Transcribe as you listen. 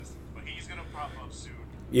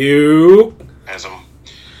You. As I'm.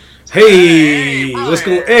 Hey,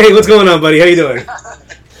 what's going on, buddy? How you doing?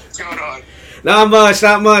 What's going on? Not much.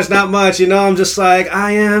 You know, I'm just like,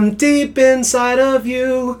 I am deep inside of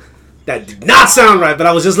you. That did not sound right, but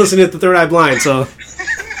I was just listening to Third Eye Blind, so.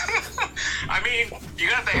 I mean, you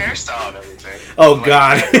got the hairstyle and everything. Oh, like,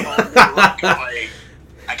 God.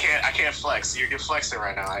 I can't flex. You're flexing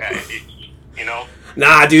right now. You know?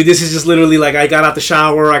 Nah, dude, this is just literally like I got out the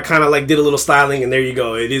shower, I kind of like did a little styling, and there you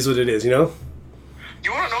go. It is what it is, you know?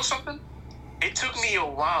 You want to know something? It took me a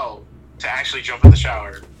while to actually jump in the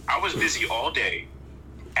shower. I was busy all day,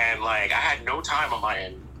 and like I had no time on my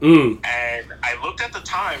end. And I looked at the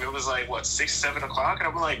time. It was like what 6, 7 o'clock, and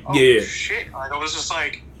I'm like, oh shit! Like I was just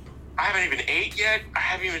like, I haven't even ate yet. I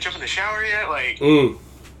haven't even jumped in the shower yet. Like,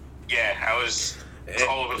 yeah, I was. It's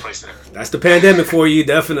all over the place there. That's the pandemic for you,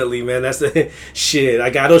 definitely, man. That's the shit.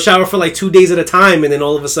 Like I don't shower for like 2 days at a time, and then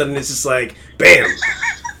all of a sudden it's just like, bam.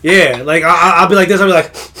 Yeah, like I'll be like this. I'm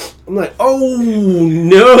like, oh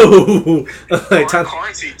no. Like,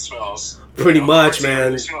 quarantine smells. Pretty much,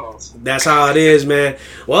 man. That's how it is, man.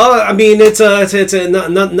 Well, I mean, it's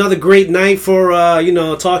another great night for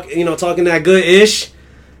talking that good ish.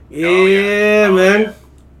 Yeah, man.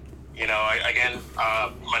 You know, again,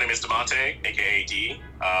 my name is Demonte, aka D.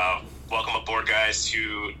 Welcome aboard, guys,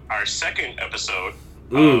 to our second episode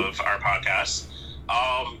of our podcast.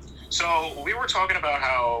 So we were talking about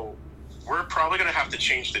how we're probably going to have to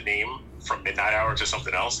change the name from Midnight Hour to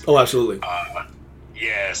something else. Oh, absolutely.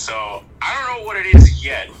 Yeah, so I don't know what it is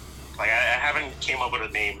yet. Like, I haven't came up with a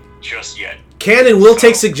name just yet. Can and will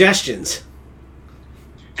take suggestions.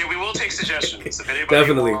 Yeah, we will take suggestions. If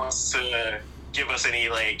anybody wants to give us any,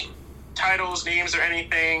 like, titles, names, or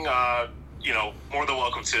anything, more than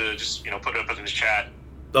welcome to just, put it up in the chat.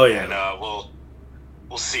 Oh, yeah. And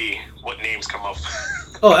we'll see what names come up.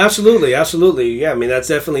 Oh, absolutely. Yeah, I mean, that's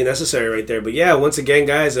definitely necessary right there. But yeah, once again,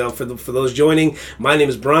 guys, for those joining, my name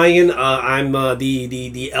is Brian. I'm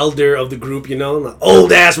the elder of the group, the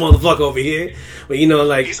old ass motherfucker over here. But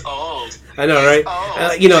like he's old. I know, right?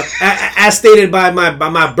 As stated by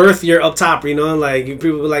my birth year up top, like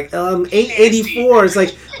people were like 884. It's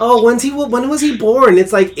like, oh, when was he born?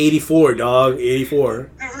 It's like 84, dog,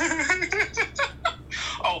 84.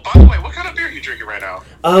 Oh, by the way, what kind of beer are you drinking right now?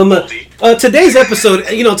 Today's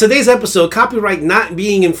episode, copyright not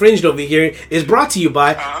being infringed over here, is brought to you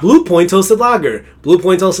by Blue Point Toasted Lager. Blue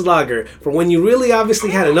Point Toasted Lager, for when you really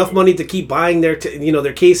obviously had enough money to keep buying their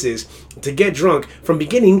cases to get drunk from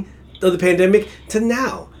beginning of the pandemic to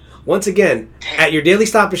now. Once again, at your daily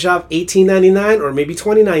Stop and Shop, $18.99 or maybe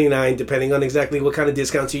 $20.99, depending on exactly what kind of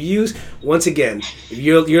discounts you use. Once again, if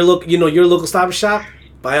your local Stop and Shop,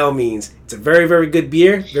 by all means, it's a very, very good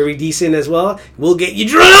beer, very decent as well. We'll get you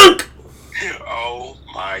drunk. Oh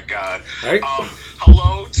my God! All right.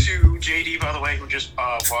 Hello to JD, by the way, who just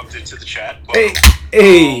walked into the chat. Welcome.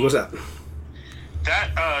 Hey, what's up?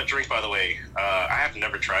 That drink, by the way, I have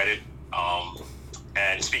never tried it.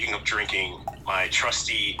 And speaking of drinking, my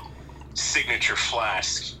trusty signature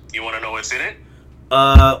flask. You want to know what's in it?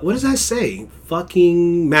 What does that say?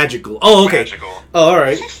 Fucking magical. Oh, okay. Magical. Oh, all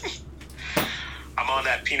right. I'm on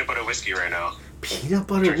that peanut butter whiskey right now. Peanut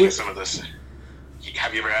butter whiskey? Drinking some of this.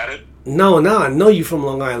 Have you ever had it? No, I know you from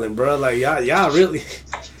Long Island, bro. Like, y'all really...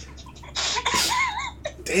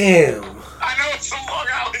 Damn. I know it's some Long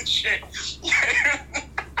Island shit.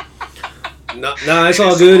 No, it's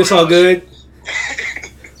all good. It's all good.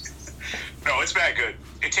 No, it's bad good.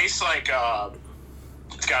 It tastes like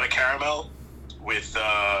it's got a caramel with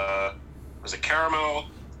was it caramel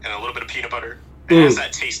and a little bit of peanut butter. It has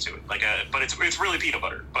that taste to it, but it's really peanut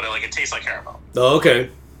butter, but it tastes like caramel. Oh, okay.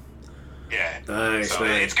 Yeah. Nice, so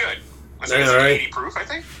man. It's good. It's all like right. 80 proof, I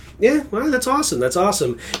think. Yeah, well, that's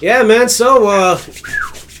awesome. Yeah, man. So,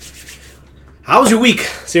 how was your week?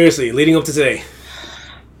 Seriously, leading up to today.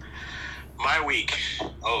 My week.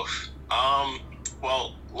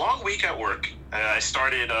 Well, long week at work. I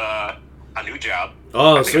started a new job.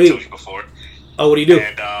 Oh, I think sweet. I told you before. Oh, what do you do?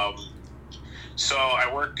 And so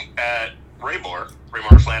I work at Raymore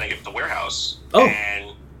Flanagan, the warehouse. Oh.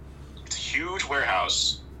 And it's a huge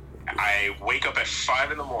warehouse. I wake up at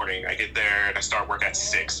 5 in the morning. I get there and I start work at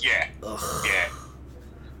 6. Yeah. Ugh. Yeah.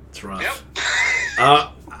 It's rough. Yep.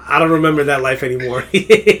 I don't remember that life anymore. Dude,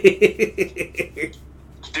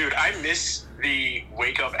 I miss the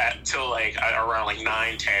wake up till around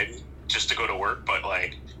 9-10 just to go to work, but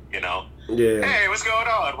Yeah. Hey, what's going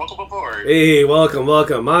on? Welcome aboard. Hey, welcome.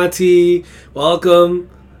 Monty, welcome.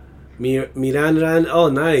 Miran. Oh,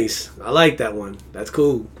 nice. I like that one. That's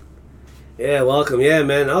cool. Yeah, welcome. Yeah,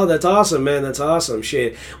 man. Oh, that's awesome, man. That's awesome.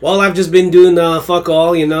 Shit. Well, I've just been doing fuck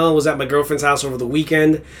all. Was at my girlfriend's house over the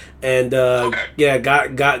weekend, and yeah,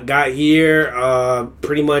 got here.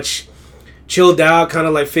 Pretty much chilled out. Kind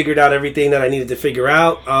of like figured out everything that I needed to figure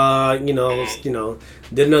out.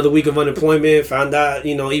 Did another week of unemployment. Found out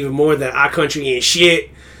even more that our country ain't shit.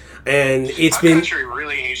 And it's our been country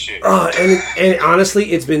really ain't shit. And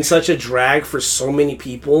honestly, it's been such a drag for so many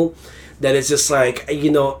people that it's just like,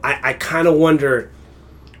 I kind of wonder,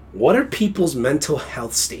 what are people's mental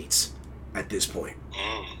health states at this point?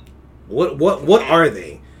 What are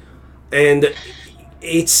they? And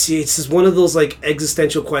it's just one of those like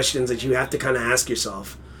existential questions that you have to kind of ask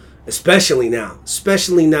yourself, especially now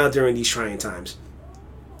during these trying times.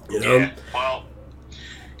 Yeah. Well,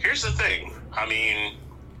 here's the thing. I mean,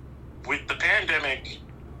 with the pandemic,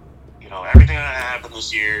 everything that happened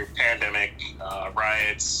this year, pandemic,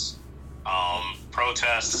 riots,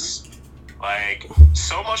 protests, like,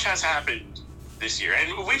 so much has happened this year.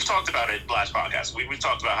 And we've talked about it last podcast. We've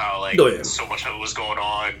talked about how, like, so much of it was going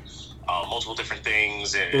on, multiple different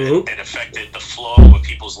things, and it affected the flow of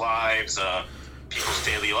people's lives, people's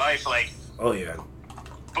daily life. Like, oh, yeah.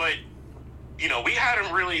 But, we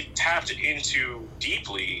hadn't really tapped into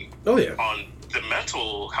deeply on the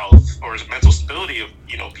mental health or mental stability of,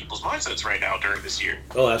 people's mindsets right now during this year.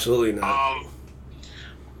 Oh, absolutely not.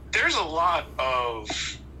 There's a lot of,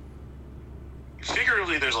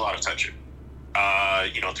 figuratively, there's a lot of tension,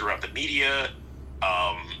 throughout the media.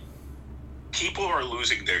 People are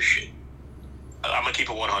losing their shit. I'm gonna keep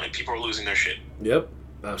it 100. People are losing their shit. Yep,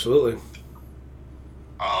 absolutely.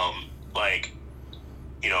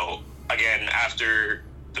 Again, after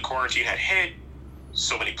the quarantine had hit,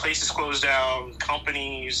 so many places closed down,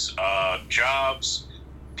 companies, jobs,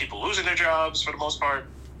 people losing their jobs for the most part.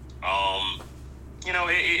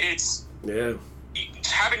 It's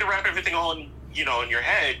having to wrap everything on, in your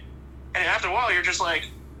head, and after a while you're just like,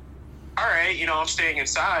 all right, I'm staying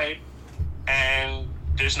inside, and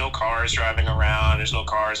there's no cars driving around, there's no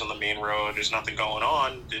cars on the main road, there's nothing going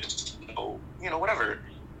on, there's no, whatever.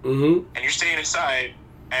 And you're staying inside,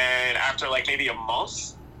 and after like maybe a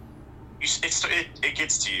month, it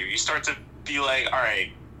gets to you. You start to be like, all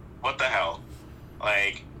right, what the hell?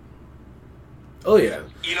 Like, oh yeah.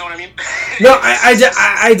 You know what I mean? No,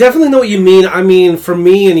 I definitely know what you mean. I mean, for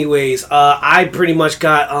me anyways, I pretty much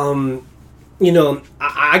got,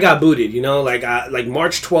 I got booted, like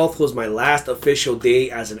March 12th was my last official day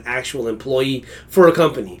as an actual employee for a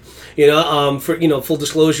company. For full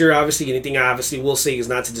disclosure, obviously anything I obviously will say is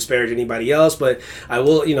not to disparage anybody else, but I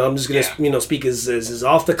will, I'm just going to speak as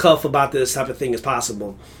off the cuff about this type of thing as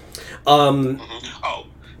possible. Oh,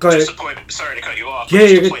 go ahead. Just to point, sorry to cut you off. Yeah,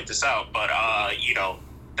 just to point this out, but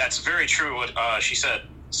that's very true what she said.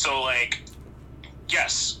 So like,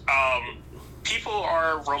 yes, people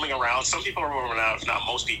are roaming around. Some people are roaming around, if not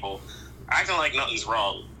most people, acting like nothing's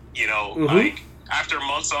wrong. Like after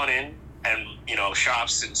months on end, and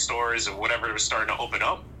shops and stores and whatever was starting to open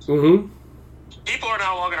up. People are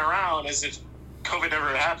now walking around as if COVID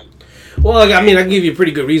never happened. Well, I mean, I can give you a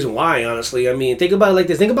pretty good reason why. Honestly, I mean, think about it like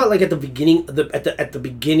this. Think about like at the beginning, at the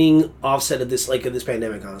beginning offset of this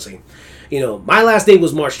pandemic. Honestly, my last day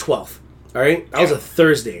was March 12th. All right, that was a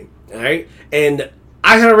Thursday. All right, and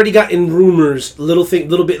I had already gotten rumors, little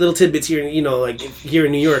tidbits here, like here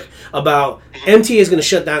in New York about MTA is going to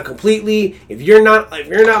shut down completely. If you're not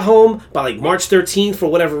home by like March 13th for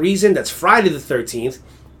whatever reason, that's Friday the 13th,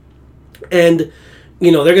 and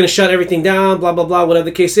they're going to shut everything down, blah blah blah, whatever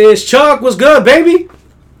the case is. Chuck, what's good, baby?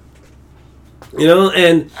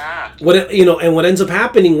 And what ends up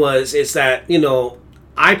happening is that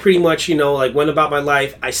I pretty much, went about my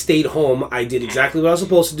life. I stayed home. I did exactly what I was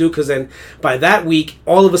supposed to do, because then by that week,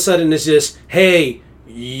 all of a sudden it's just, hey,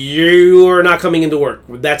 you are not coming into work.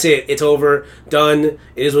 That's it. It's over. Done.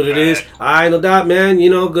 It is what it is. All right, no doubt, man.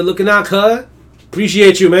 Good looking out, cuz.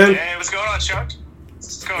 Appreciate you, man. Hey, what's going on, Chuck?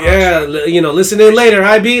 Listen in later.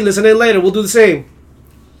 IB, listen in later. We'll do the same.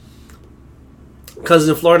 Cousins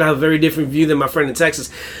in Florida have a very different view than my friend in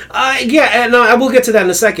Texas. I will get to that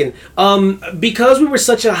in a second. Because we were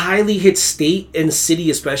such a highly hit state and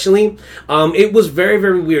city especially, it was very,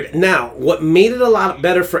 very weird. Now, what made it a lot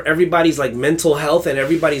better for everybody's like mental health and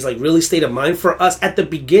everybody's like really state of mind for us at the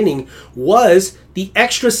beginning was the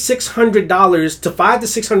extra $600 to $500 to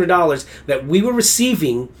 $600 that we were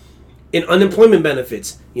receiving in unemployment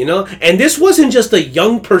benefits, and this wasn't just a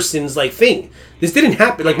young person's like thing. This didn't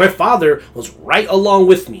happen. Like, my father was right along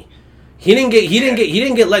with me. He didn't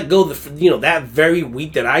get let go that very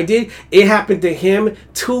week that I did. It happened to him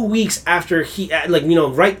 2 weeks after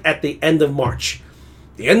right at the end of March.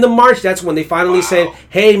 The end of March, that's when they finally said,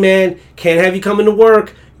 hey, man, can't have you coming to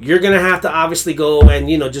work. You're going to have to obviously go and,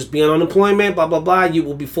 just be on unemployment, blah, blah, blah. You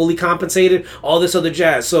will be fully compensated, all this other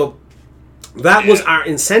jazz. So that was our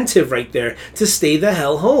incentive right there to stay the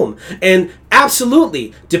hell home. And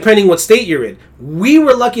absolutely, depending what state you're in, we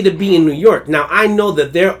were lucky to be in New York. Now, I know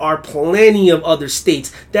that there are plenty of other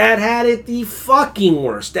states that had it the fucking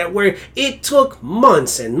worst, that where it took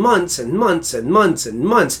months and months and months and months and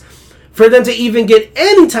months for them to even get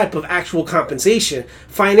any type of actual compensation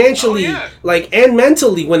financially, and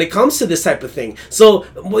mentally when it comes to this type of thing. So,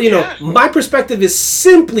 my perspective is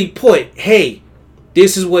simply put, hey,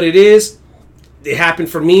 this is what it is. It happened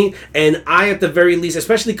for me, and I, at the very least,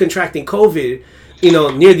 especially contracting COVID,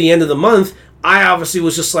 near the end of the month, I obviously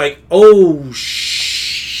was just like, oh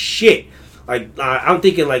shit! Like I'm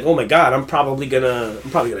thinking, like, oh my god, I'm probably gonna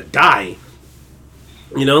die,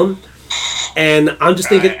 and I'm just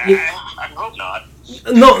thinking, I hope not.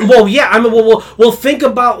 No, well, yeah. I mean, well. Think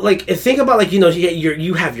about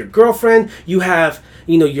you have your girlfriend, you have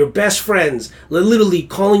your best friends, literally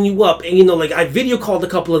calling you up, and I video called a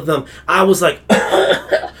couple of them. I was like,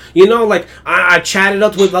 I chatted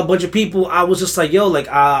up with a bunch of people. I was just like, yo,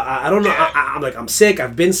 I don't know. I'm sick.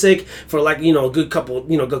 I've been sick for a good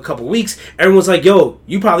couple weeks. Everyone's like, yo,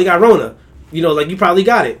 you probably got Rona. You probably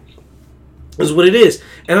got it. Is what it is.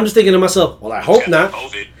 And I'm just thinking to myself, well, I hope not.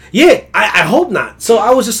 COVID. Yeah, I hope not. So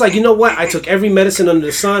I was just like, you know what? I took every medicine under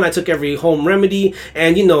the sun. I took every home remedy,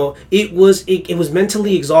 and it was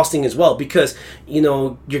mentally exhausting as well, because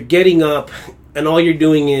you're getting up and all you're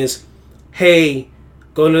doing is, hey,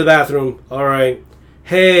 going to the bathroom. All right.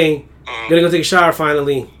 Hey, gonna go take a shower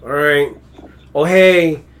finally. All right. Oh,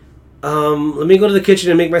 hey, let me go to the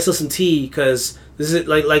kitchen and make myself some tea, because this is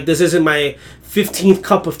this isn't my 15th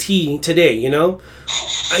cup of tea today. You know what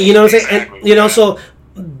I'm saying? Exactly. And so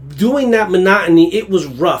doing that monotony, it was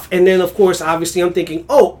rough. And then, of course, obviously, I'm thinking,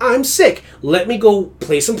 oh, I'm sick. Let me go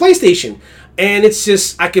play some PlayStation. And it's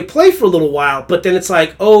just, I could play for a little while, but then it's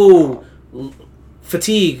like, oh,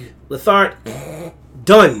 fatigue, lethargy,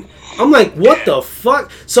 done. I'm like, what the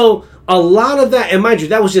fuck? So a lot of that, and mind you,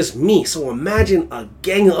 that was just me. So imagine a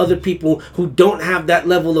gang of other people who don't have that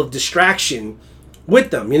level of distraction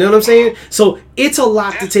with them, you know what I'm saying? So it's a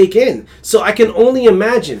lot to take in. So I can only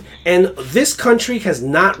imagine. And this country has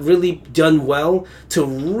not really done well to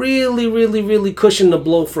really, really, really cushion the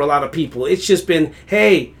blow for a lot of people. It's just been,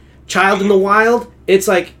 hey, child in the wild. It's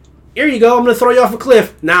like, here you go. I'm going to throw you off a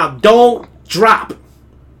cliff. Now, don't drop.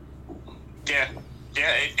 Yeah,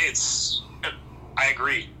 it's. I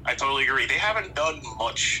agree. I totally agree. They haven't done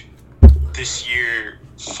much this year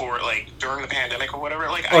for during the pandemic or whatever.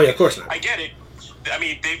 Yeah, of course not. I get it. I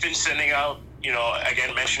mean, they've been sending out,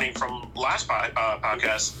 again, mentioning from last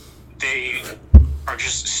podcast, they are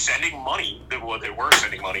just sending money. Well, they were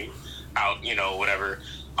sending money out, whatever.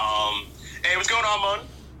 Hey, what's going on, man?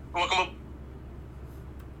 Welcome up.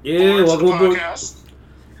 Yeah, welcome to the aboard. Podcast.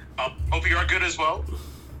 Hope you are good as well.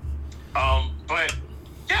 But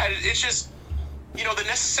yeah, it's just, the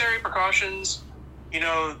necessary precautions.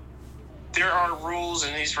 There are rules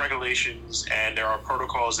and these regulations, and there are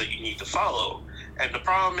protocols that you need to follow. And the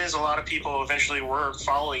problem is, a lot of people eventually were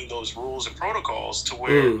following those rules and protocols to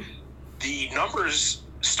where the numbers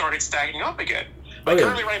started stacking up again.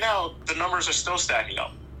 Currently, right now, the numbers are still stacking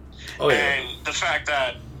up. And the fact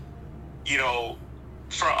that,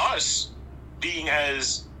 for us being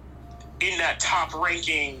as in that top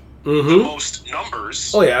ranking, the most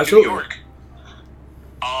numbers in New York,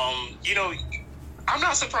 I'm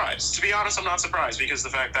not surprised. To be honest, I'm not surprised, because the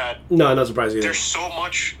fact that no, not surprised either. There's so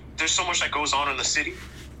much that goes on in the city.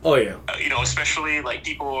 Oh yeah. Especially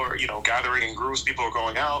people are gathering in groups. People are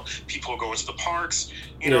going out. People are going to the parks.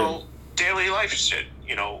 Daily life shit.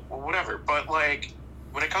 Whatever. But when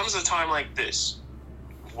it comes to a time like this,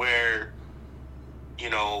 where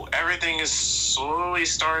everything is slowly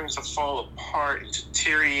starting to fall apart and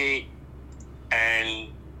deteriorate, and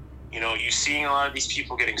you're seeing a lot of these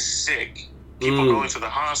people getting sick. People going to the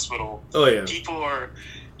hospital. Oh yeah. People are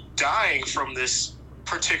dying from this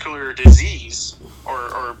particular disease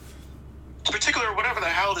or particular whatever the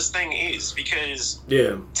hell this thing is. Because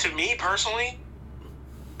to me personally,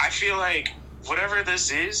 I feel like whatever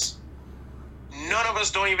this is, none of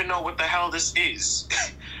us don't even know what the hell this is.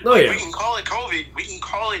 We can call it COVID. We can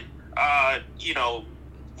call it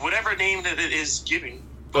whatever name that it is given.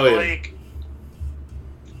 But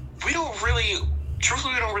we don't really.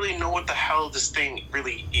 Truthfully, we don't really know what the hell this thing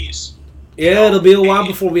really is. Yeah, it'll be a while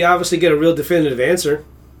before we obviously get a real definitive answer.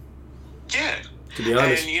 Yeah. To be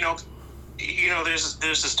honest. And, there's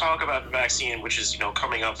this talk about the vaccine, which is,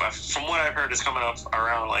 coming up. From what I've heard, it's coming up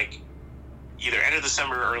around, either end of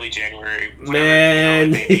December or early January.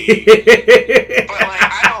 Man. But like,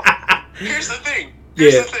 I don't. Here's the thing.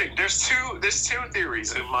 There's two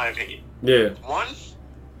theories in my opinion. Yeah. One,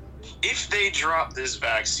 if they drop this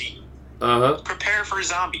vaccine, prepare for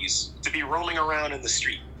zombies to be roaming around in the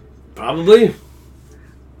street. Probably.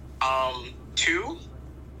 Two,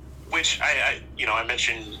 which I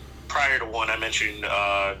mentioned prior to one, I mentioned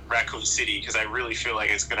Raccoon City because I really feel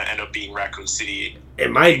like it's gonna end up being Raccoon City.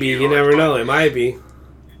 It might be. You never know. It might be.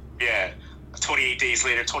 Yeah. 28 days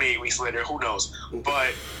later, 28 weeks later, who knows?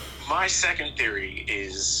 But my second theory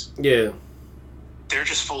is they're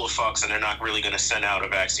just full of fucks and they're not really gonna send out a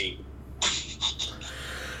vaccine.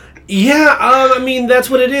 Yeah, I mean, that's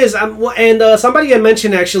what it is. Somebody had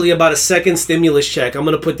mentioned actually about a second stimulus check. I'm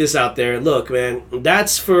going to put this out there. Look, man,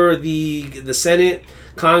 that's for the Senate,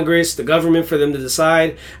 Congress, the government, for them to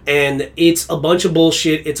decide. And it's a bunch of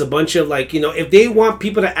bullshit. It's a bunch of, like, if they want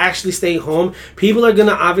people to actually stay home, people are going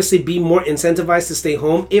to obviously be more incentivized to stay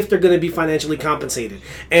home if they're going to be financially compensated.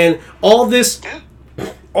 And all this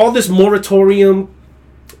moratorium,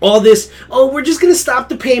 all this, we're just going to stop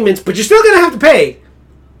the payments, but you're still going to have to pay.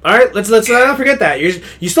 All right, let's not forget that.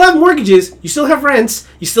 You still have mortgages, you still have rents,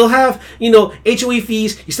 you still have, HOE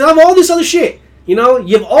fees, you still have all this other shit. You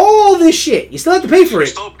have all this shit. You still have to pay for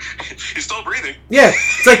it. You're still breathing. Yeah,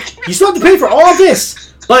 it's like you still have to pay for all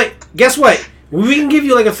this. But guess what? We can give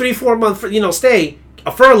you like a 3-4 month, stay,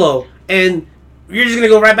 a furlough, and you're just gonna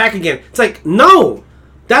go right back again. It's like, no.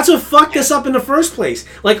 That's what fucked us up in the first place.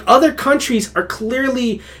 Like, other countries are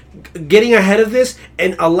clearly getting ahead of this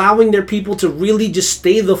and allowing their people to really just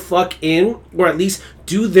stay the fuck in, or at least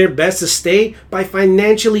do their best to stay by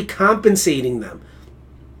financially compensating them.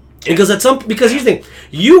 Because here's the thing,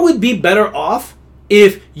 you would be better off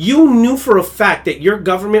if you knew for a fact that your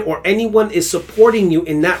government or anyone is supporting you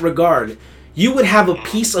in that regard. You would have a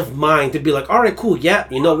peace of mind to be like, all right, cool, yeah,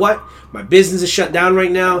 you know what? My business is shut down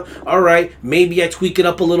right now. All right, maybe I tweak it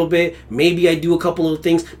up a little bit. Maybe I do a couple of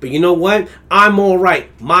things. But you know what? I'm all right.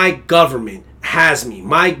 My government has me.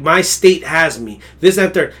 My state has me. This,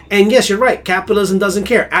 that, third. And yes, you're right. Capitalism doesn't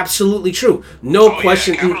care. Absolutely true. No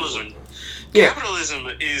question. Yeah, capitalism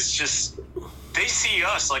is just... They see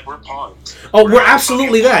us like we're pawns. Oh, we're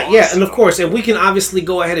absolutely that. Yeah, and of course, and we can obviously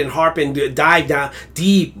go ahead and harp and dive down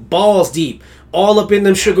deep, balls deep, all up in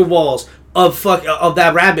them sugar walls of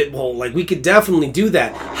that rabbit hole. Like, we could definitely do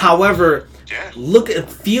that. However,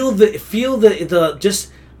 feel the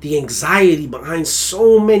just the anxiety behind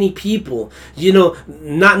so many people.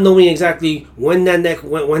 Not knowing exactly when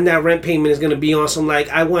that rent payment is going to be on. So I'm like,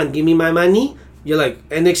 give me my money. You're like,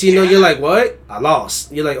 and next thing you know, you're like, what? I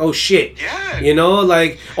lost. You're like, oh shit. Yeah.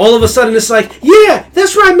 Like, all of a sudden it's like, yeah,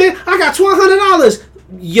 that's right, man. I got $1,200.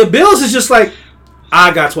 Your bills is just like,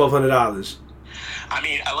 I got $1,200. I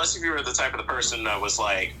mean, unless if you were the type of the person that was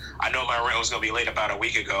like, I know my rent was going to be late about a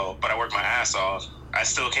week ago, but I worked my ass off. I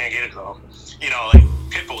still can't get it though. Like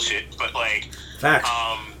pit bull shit. But like, fact.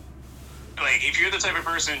 Like, if you're the type of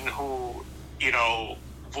person who,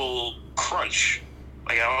 will crunch.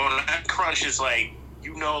 Like, crunch is like,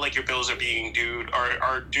 like your bills are being due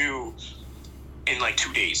in like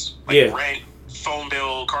 2 days. Like rent, phone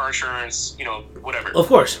bill, car insurance, whatever. Of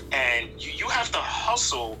course. And you have to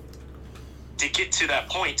hustle to get to that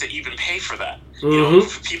point to even pay for that. Mm-hmm.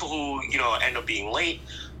 For people who, end up being late,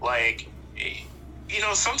 like,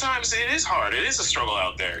 sometimes it is hard. It is a struggle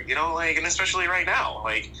out there, like, and especially right now.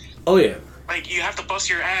 Like, oh yeah. Like, you have to bust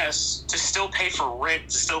your ass to still pay for rent,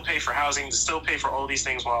 to still pay for housing, to still pay for all these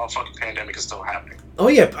things while a fucking pandemic is still happening. Oh,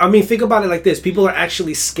 yeah. I mean, think about it like this. People are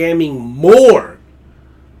actually scamming more.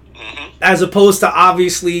 Mm-hmm. As opposed to,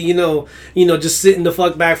 obviously, just sitting the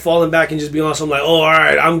fuck back, falling back, and just being awesome. Like, oh, all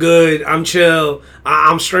right, I'm good. I'm chill.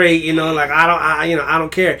 I'm straight. Like, I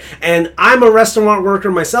don't care. And I'm a restaurant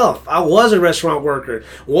worker myself. I was a restaurant worker.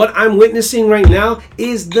 What I'm witnessing right now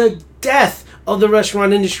is the death of the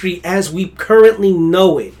restaurant industry as we currently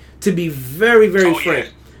know it. To be very, very frank.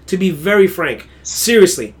 Yeah. To be very frank.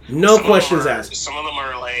 Seriously. No questions asked. Some of them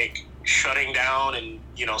are like shutting down, and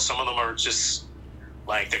some of them are just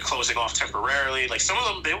like they're closing off temporarily. Like, some of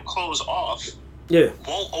them, they'll close off. Yeah.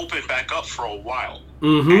 Won't open back up for a while.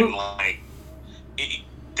 Mm-hmm. And like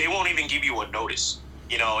they won't even give you a notice.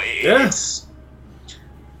 It's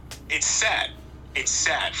sad. It's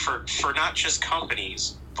sad for not just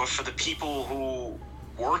companies, but for the people who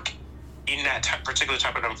work in that particular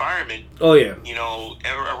type of environment. Oh, yeah.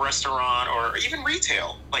 A restaurant or even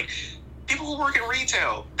retail. Like, people who work in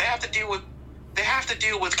retail, they have to deal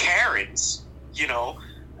with Karens.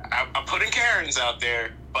 I'm putting Karens out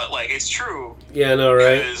there, but like, it's true. Yeah, I know,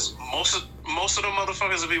 right? Because most of the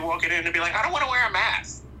motherfuckers will be walking in and be like, I don't want to wear a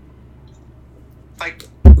mask. Like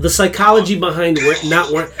the psychology behind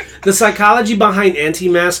the psychology behind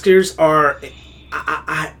anti-maskers are,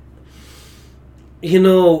 I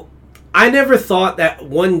never thought that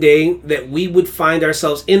one day that we would find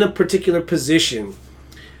ourselves in a particular position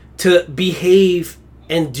to behave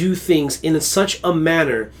and do things in such a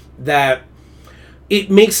manner that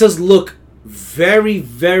it makes us look very,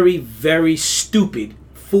 very, very stupid,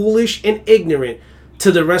 foolish, and ignorant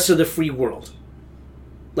to the rest of the free world.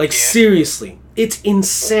 Like, seriously, it's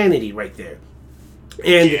insanity right there.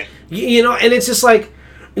 And, and it's just like,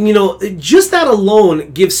 just that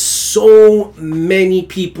alone gives so many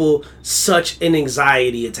people such an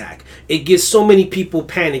anxiety attack. It gives so many people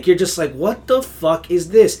panic. You're just like, what the fuck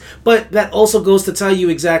is this? But that also goes to tell you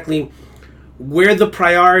exactly where the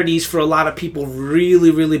priorities for a lot of people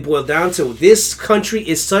really, really boil down to. This country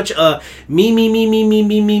is such a me.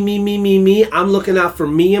 I'm looking out for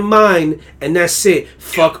me and mine, and that's it.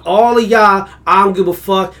 Fuck all of y'all. I don't give a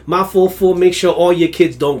fuck. My full make sure all your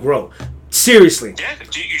kids don't grow. Seriously. Yeah,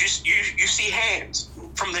 you see hands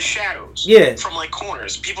from the shadows. Yeah. From like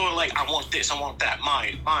corners. People are like, I want this, I want that,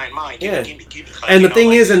 mine. Give me. Like, and the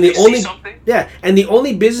thing is, and the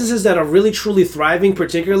only businesses that are really truly thriving,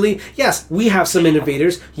 particularly, yes, we have some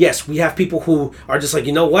innovators. Yes, we have people who are just like,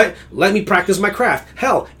 you know what? Let me practice my craft.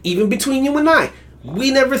 Hell, even between you and I.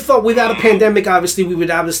 We never thought without a pandemic, obviously, we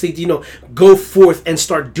would obviously, go forth and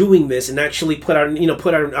start doing this and actually put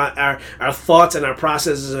our thoughts and our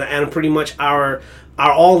processes and pretty much our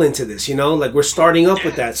all into this, like we're starting up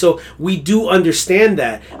with that. So we do understand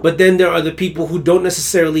that. But then there are the people who don't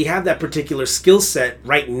necessarily have that particular skill set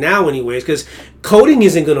right now anyways, because coding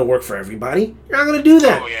isn't going to work for everybody. You're not going to do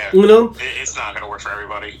that. Oh, yeah. It's not going to work for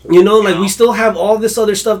everybody. We still have all this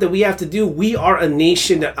other stuff that we have to do. We are a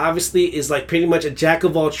nation that obviously is like pretty much a jack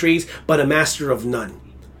of all trades, but a master of none.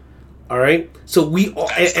 All right? So we all...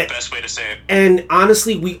 That's the best way to say it. And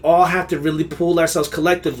honestly, we all have to really pull ourselves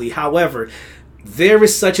collectively. However, there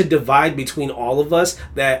is such a divide between all of us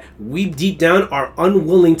that we deep down are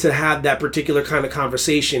unwilling to have that particular kind of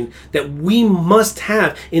conversation that we must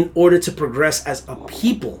have in order to progress as a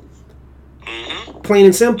people. Plain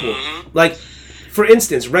and simple. Like, for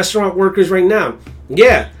instance, restaurant workers right now,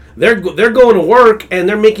 they're going to work and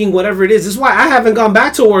they're making whatever it is. This is why I haven't gone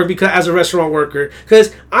back to work as a restaurant worker,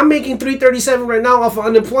 because I'm making $337 right now off of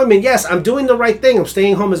unemployment. Yes, I'm doing the right thing. I'm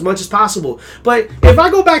staying home as much as possible. But if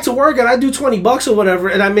I go back to work and I do $20 or whatever,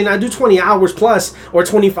 and I do 20 hours plus or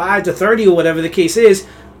 25 to 30 or whatever the case is,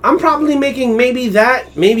 I'm probably making maybe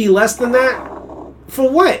less than that.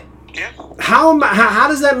 For what? Yeah. How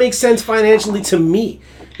does that make sense financially to me?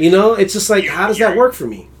 It's just like, how does that work for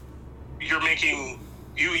me? You're making...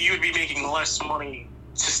 You would be making less money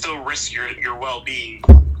to still risk your well-being,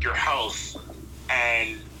 your health,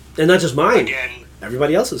 and not just mine. Again,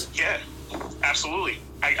 everybody else's. Yeah, absolutely.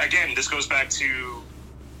 Again, this goes back to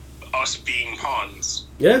us being pawns.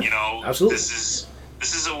 Yeah, absolutely. This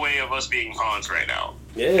is a way of us being pawns right now.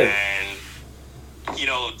 Yeah, and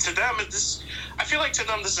to them, I feel like to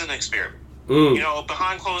them this is an experiment.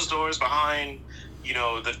 Behind closed doors, behind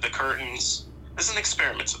the curtains, this is an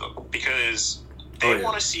experiment to them because. They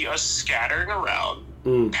want to see us scattering around,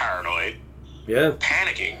 paranoid,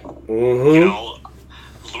 panicking,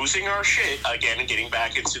 losing our shit again, and getting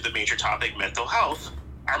back into the major topic, mental health.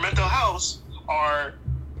 Our mental health are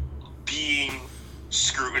being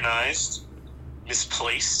scrutinized,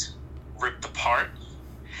 misplaced, ripped apart,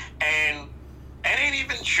 and it ain't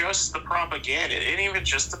even just the propaganda. It ain't even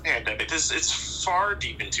just the pandemic. It's far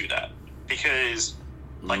deep into that because,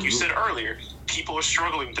 like you said earlier, people are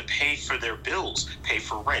struggling to pay for their bills, pay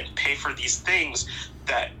for rent, pay for these things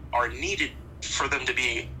that are needed for them to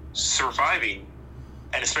be surviving,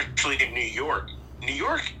 and especially in New York. New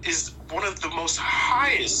York is one of the most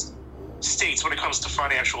highest states when it comes to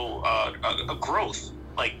financial growth,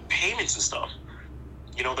 like payments and stuff.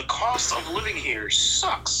 The cost of living here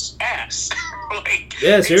sucks ass.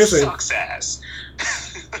 Seriously. It sucks ass.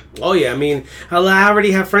 Oh, yeah. I mean, I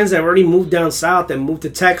already have friends that already moved down south, that moved to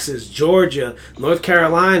Texas, Georgia, North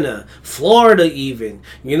Carolina, Florida even.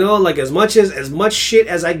 Like as much shit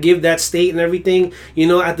as I give that state and everything,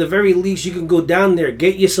 at the very least, you can go down there,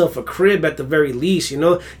 get yourself a crib at the very least,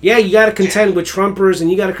 Yeah, you got to contend with Trumpers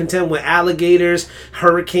and you got to contend with alligators,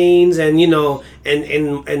 hurricanes, and,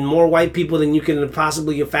 and more white people than you can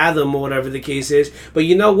possibly fathom or whatever the case is. But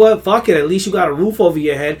you know what? Fuck it. At least you got a roof over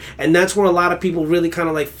your head. And that's where a lot of people really kind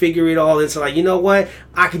of like figure it all into like, you know what?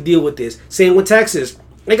 I can deal with this. Same with Texas.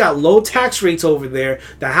 They got low tax rates over there.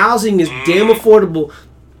 The housing is damn affordable.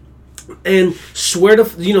 And swear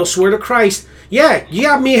to Christ,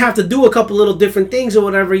 you may have to do a couple little different things or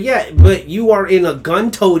whatever, but you are in a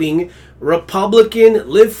gun-toting, Republican,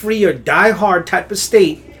 live free or die hard type of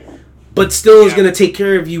state, but still is going to take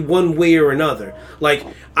care of you one way or another. Like,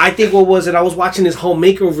 I think, what was it? I was watching this home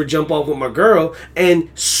makeover jump off with my girl, and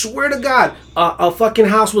swear to God, a fucking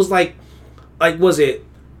house was like was it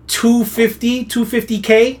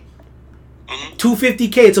 250K?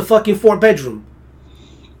 250K, it's a fucking 4-bedroom.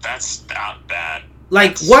 That's not bad.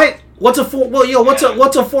 Like, what? What's a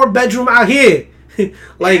 4-bedroom out here?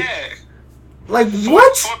 Like, what?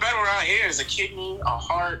 4-bedroom out here is a kidney, a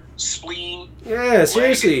heart, spleen. Yeah,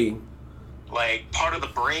 seriously. Like part of the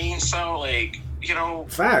brain, so like, you know,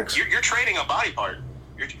 facts. You're trading a body part.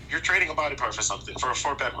 You're trading a body part for something, for a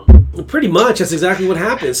 4-bedroom. Pretty much, that's exactly what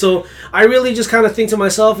happened. So I really just kind of think to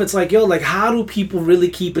myself, it's like, yo, like, how do people really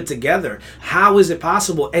keep it together? How is it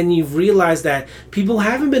possible? And you realize that people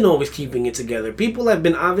haven't been always keeping it together. People have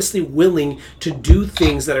been obviously willing to do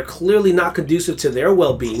things that are clearly not conducive to their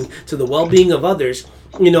well-being, to the well-being of others,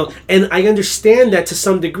 you know. And I understand that to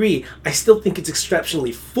some degree. I still think it's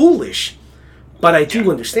exceptionally foolish, but I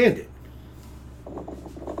do understand it.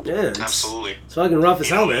 Yeah, absolutely. It's fucking rough as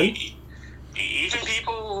hell, man. Even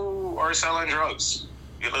people who are selling drugs.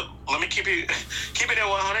 Let me keep it at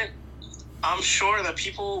 100. I'm sure that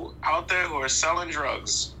people out there who are selling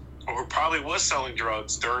drugs, or who probably was selling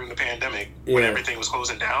drugs during the pandemic when everything was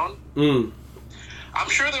closing down, I'm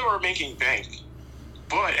sure they were making bank.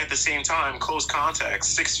 But at the same time, close contact,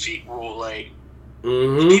 6 feet rule, like,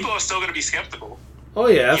 people are still going to be skeptical. Oh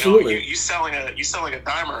yeah, absolutely. You know, you selling a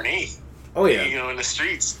dime or an eighth. Oh yeah, you know, in the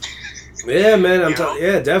streets. Yeah, man.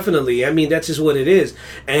 Yeah, definitely. I mean, that's just what it is.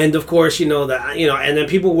 And of course, you know that, you know, and then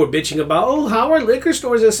people were bitching about, oh, how are liquor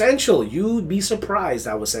stores essential? You'd be surprised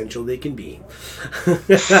how essential they can be.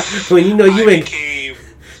 When you know I became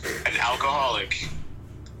an alcoholic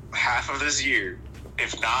half of this year,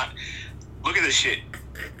 if not. Look at this shit.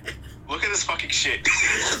 Look at this fucking shit.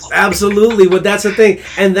 Absolutely, but that's the thing,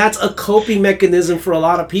 and that's a coping mechanism for a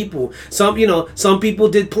lot of people. Some people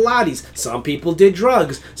did Pilates, some people did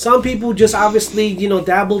drugs, some people just obviously, you know,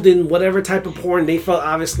 dabbled in whatever type of porn they felt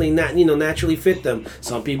obviously not, you know, naturally fit them.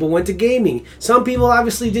 Some people went to gaming. Some people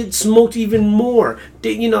obviously smoked even more.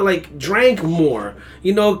 Did, you know, like drank more.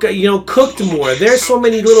 You know, cooked more. There's so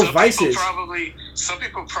many little vices. Some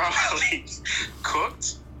people probably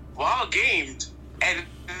cooked while gamed and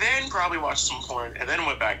then probably watched some porn and then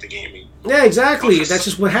went back to gaming. Yeah, exactly. That's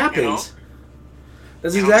just what happens. You know,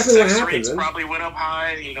 that's exactly what happens. Sex rates probably went up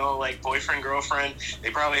high. You know, like boyfriend, girlfriend. They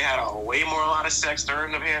probably had a lot of sex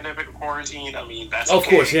during the pandemic or quarantine. I mean, that's of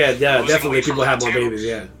course, yeah, definitely. People have more babies,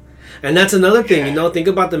 yeah. And that's another thing. You know, think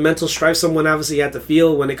about the mental strife someone obviously had to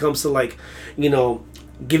feel when it comes to, like, you know,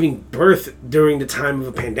 giving birth during the time of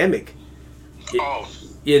a pandemic.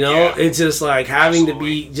 You know, it's just like having to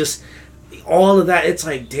be just. All of that, it's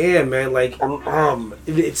like, damn, man, like,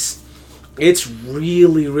 it's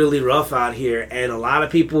really, really rough out here, and a lot of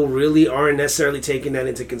people really aren't necessarily taking that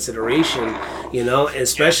into consideration, you know,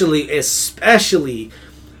 especially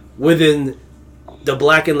within the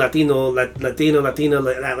Black and Latino,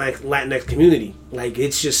 Latinx community. Like,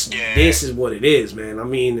 it's just, this is what it is, man. I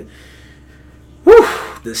mean, whew,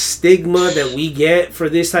 the stigma that we get for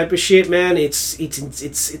this type of shit, man, it's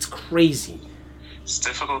crazy. It's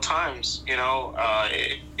difficult times, you know.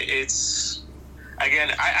 It's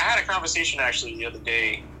again. I had a conversation actually the other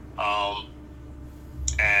day,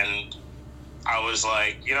 and I was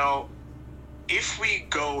like, you know, if we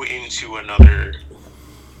go into another,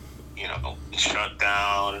 you know,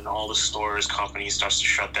 shutdown and all the stores, companies starts to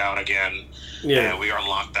shut down again, and we are on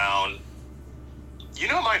lockdown, you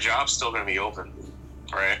know, my job's still going to be open,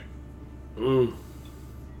 right? And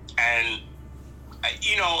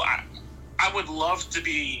you know, I would love to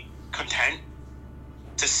be content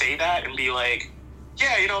to say that and be like,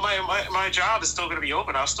 yeah, you know, my job is still going to be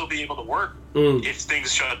open. I'll still be able to work if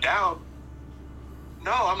things shut down.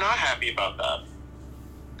 No, I'm not happy about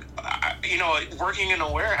that. You know, working in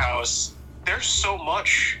a warehouse, there's so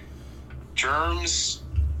much germs,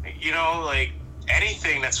 you know, like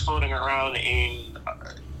anything that's floating around in,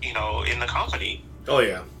 you know, in the company. Oh,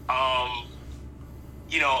 yeah.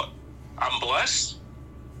 You know, I'm blessed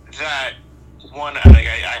that one,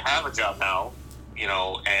 I have a job now, you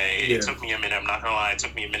know, and it took me a minute. I'm not gonna lie, it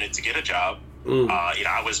took me a minute to get a job. You know,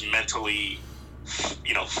 I was mentally,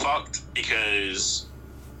 you know, fucked because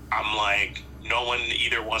I'm like, no one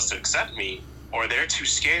either wants to accept me or they're too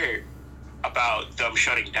scared about them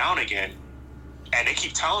shutting down again. And they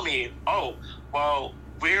keep telling me, oh, well,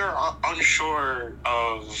 we're unsure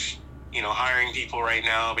of, you know, hiring people right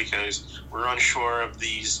now because we're unsure of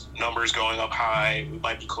these numbers going up high. We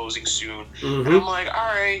might be closing soon. And I'm like,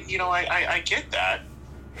 all right, you know, I get that.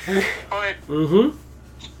 But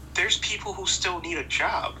there's people who still need a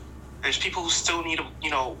job. There's people who still need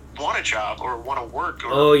want a job or want to work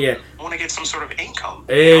or want to get some sort of income.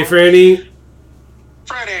 Hey, Franny.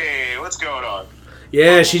 Freddie, what's going on?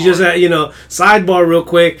 Yeah, she just, sidebar real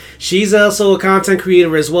quick. She's also a content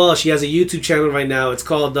creator as well. She has a YouTube channel right now. It's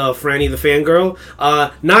called Franny the Fangirl.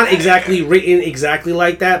 Not exactly written exactly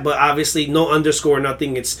like that, but obviously no underscore,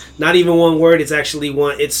 nothing. It's not even one word. It's actually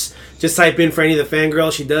one. It's just type in Franny the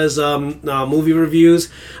Fangirl. She does movie reviews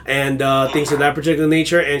and things of that particular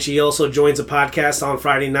nature. And she also joins a podcast on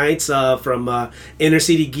Friday nights from Inner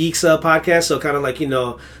City Geeks podcast. So kind of like,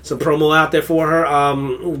 some promo out there for her.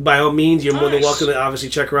 By all means, you're more than welcome to obviously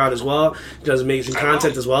check her out as well. She does amazing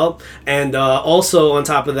content as well. And also on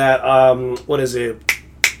top of that, what is it?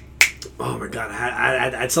 Oh my god, I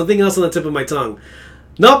had something else on the tip of my tongue.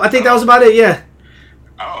 Nope, I think that was about it, yeah.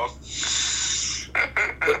 Oh.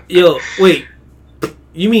 Yo, wait.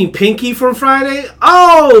 You mean Pinky from Friday?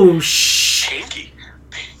 Oh, Pinky?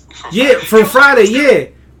 Yeah, from Friday, yeah.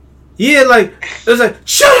 Yeah, like, it was like,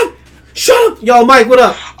 shut up! Yo, Mike, what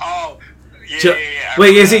up? Oh, yeah.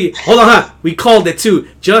 Wait, is he? Hold on, huh? We called it too.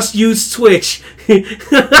 Just use Twitch. we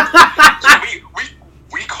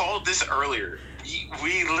called this earlier.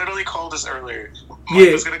 We literally called this earlier.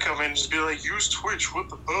 Mike was gonna come in and just be like, use Twitch, what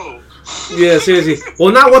the hell? Yeah, seriously.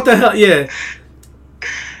 Well, not what the hell, yeah.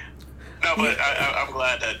 No, but I'm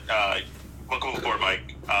glad that, welcome aboard,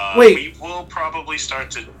 Mike. Wait. We will probably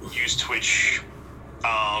start to use Twitch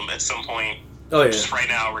at some point. Oh, yeah. Just right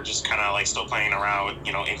now, we're just kind of like still playing around with,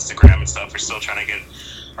 Instagram and stuff. We're still trying to get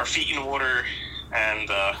our feet in the water, and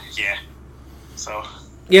yeah. So.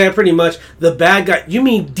 Yeah, pretty much. The bad guy. You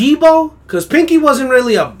mean Debo? Because Pinky wasn't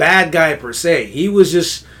really a bad guy per se. He was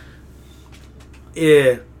just.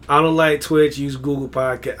 Yeah. I don't like Twitch. Use Google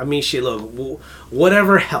Podcast. I mean, shit, look.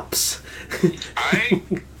 Whatever helps. I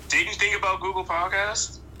didn't think about Google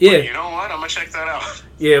Podcast. Yeah. But you know what? I'm going to check that out.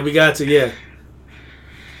 Yeah, we got to, yeah.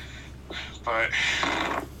 But,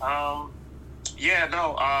 yeah,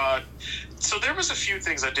 no, so there was a few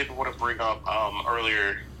things I did want to bring up,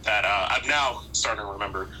 earlier that, I'm now starting to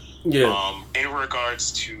remember. Yeah. In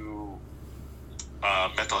regards to,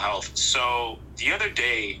 mental health. So, the other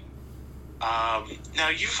day, now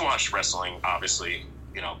you've watched wrestling, obviously,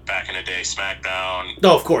 back in the day, SmackDown.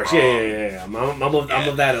 Oh, of course, yeah. I'm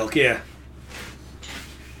of that ilk, yeah.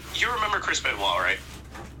 You remember Chris Benoit, right?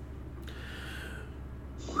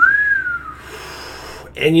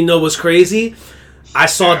 And you know what's crazy? I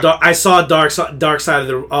saw Dark Side of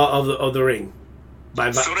the Ring.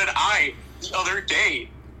 So did I the other day,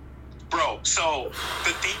 bro. So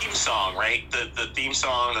the theme song, right? The theme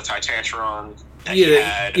song, the Titantron that you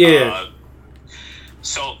had. Yeah.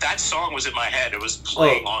 So that song was in my head. It was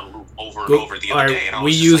playing on loop over and over the other day. And I we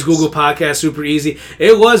was use Google Podcast super easy.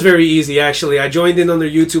 It was very easy, actually. I joined in on their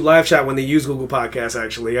YouTube live chat when they used Google Podcasts,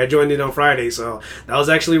 actually. I joined in on Friday, so that was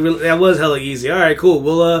actually that was hella easy. All right, cool.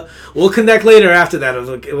 We'll connect later after that,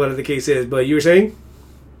 whatever the case is. But you were saying?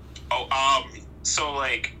 Oh, so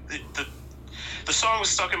like the song was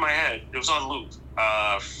stuck in my head. It was on loop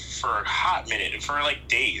for a hot minute and for like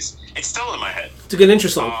days. It's still in my head. It's a good intro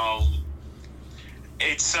song.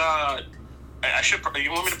 It's I should. You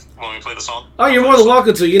want me to play the song? Oh, you're more than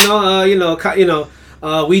welcome to.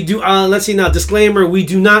 We do. Let's see now. Disclaimer: we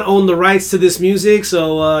do not own the rights to this music,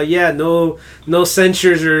 so yeah, no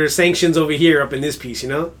censures or sanctions over here up in this piece.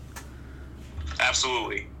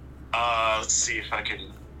 Absolutely. Let's see if I can.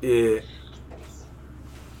 Yeah.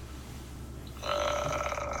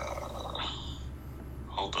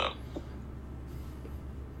 Hold up.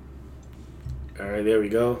 All right, there we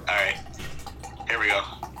go. All right. Here we go.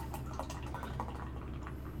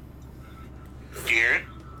 Do you hear it?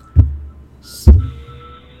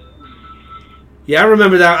 Yeah, I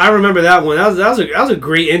remember that. I remember that one. That was a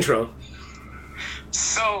great intro.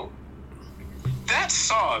 So that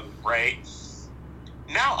song, right?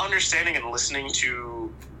 Now understanding and listening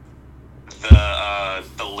to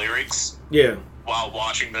the lyrics. Yeah. While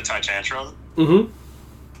watching the Titantron. Mm-hmm.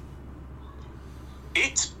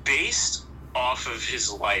 It's based off of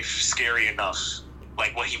his life, scary enough,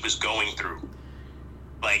 like what he was going through.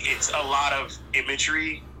 Like, it's a lot of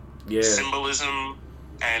imagery, symbolism,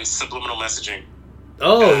 and subliminal messaging.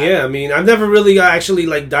 Oh, yeah. I mean, I've never really actually,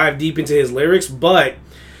 dived deep into his lyrics, but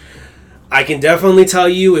I can definitely tell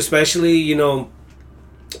you, especially,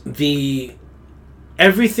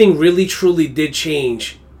 everything really, truly did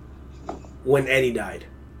change when Eddie died.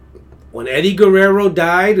 When Eddie Guerrero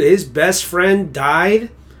died, his best friend died,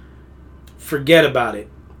 forget about it.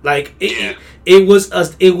 Like it was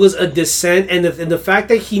a descent, and the fact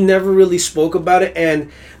that he never really spoke about it,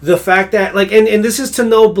 and the fact that and this is to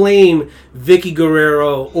no blame Vicky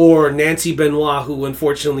Guerrero or Nancy Benoit, who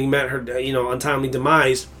unfortunately met her untimely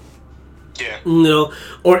demise. Yeah.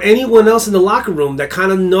 Or anyone else in the locker room that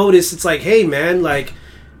kind of noticed. It's like, hey man, like,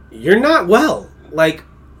 you're not well. Like,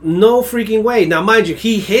 no freaking way. Now, mind you,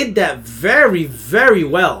 he hid that very, very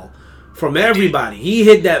well from everybody. He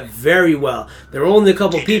hid that very well. There were only a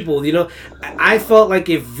couple people, I felt like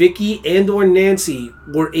if Vicky and or Nancy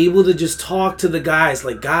were able to just talk to the guys,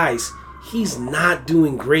 like, guys, he's not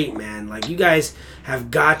doing great, man. Like, you guys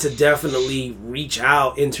have got to definitely reach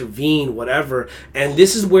out, intervene, whatever. And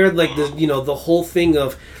this is where, like, the whole thing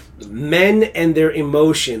of men and their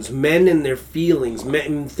emotions, men and their feelings,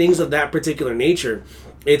 men, things of that particular nature.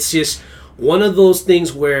 It's just one of those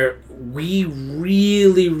things where we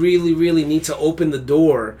really, really, really need to open the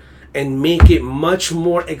door and make it much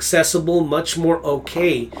more accessible, much more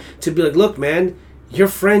okay to be like, look, man, your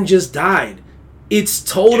friend just died. It's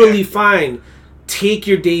totally fine. Take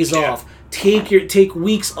your days off. Take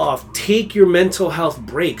weeks off. Take your mental health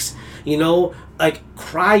breaks. Like,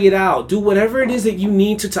 cry it out. Do whatever it is that you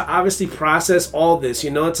need to obviously process all this.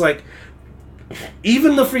 It's like,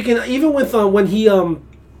 even with when he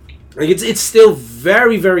like, it's still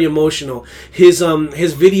very, very emotional. His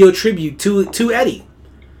video tribute to Eddie.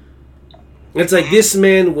 It's like, this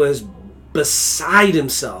man was beside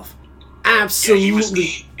himself.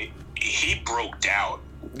 Absolutely. He broke down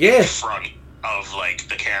in front of, like,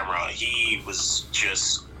 the camera. He was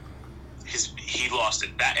just he lost it.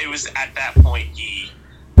 It was at that point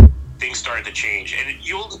things started to change, and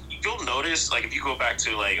you'll notice, like, if you go back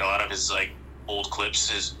to, like, a lot of his, like, old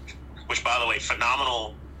clips, which, by the way,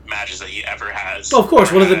 phenomenal matches that he ever has. Oh, of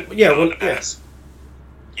course, one of the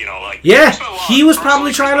he was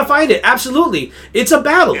probably trying to fight it. Absolutely, it's a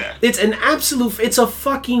battle. Yeah. It's a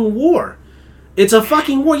fucking war. It's a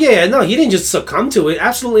fucking war. Yeah, no, he didn't just succumb to it.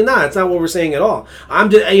 Absolutely not. It's not what we're saying at all.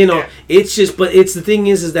 It's just, but it's the thing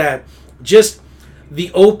is that just the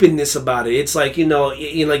openness about it. It's like, he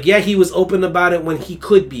was open about it when he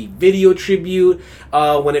could be. Video tribute,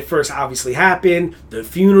 when it first obviously happened, the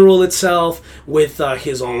funeral itself with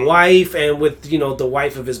his own wife and with, the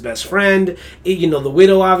wife of his best friend, the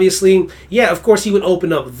widow, obviously. Yeah, of course he would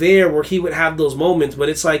open up there where he would have those moments, but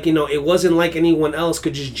it's like, it wasn't like anyone else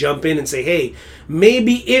could just jump in and say, hey,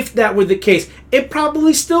 maybe if that were the case, it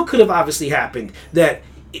probably still could have obviously happened that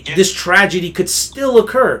this tragedy could still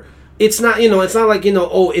occur. It's not, it's not like,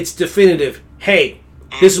 it's definitive. Hey,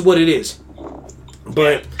 this is what it is.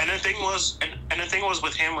 But and the thing was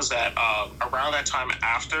with him was that around that time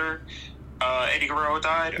after Eddie Guerrero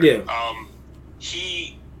died, it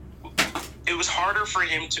was harder for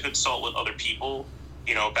him to consult with other people,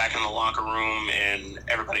 back in the locker room and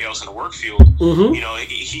everybody else in the work field. Mm-hmm.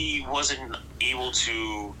 He wasn't able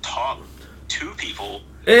to talk to people.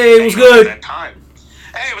 Hey, it was good. At that time.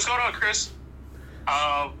 Hey, what's going on, Chris?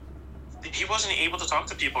 He wasn't able to talk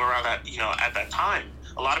to people around that, at that time.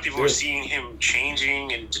 A lot of people were seeing him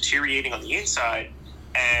changing and deteriorating on the inside.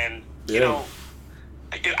 And,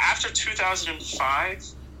 after 2005,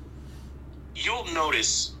 you'll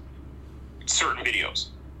notice certain videos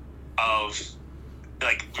of,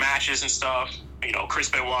 like, matches and stuff. Chris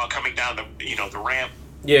Benoit coming down the ramp.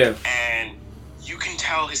 Yeah. And you can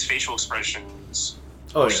tell his facial expressions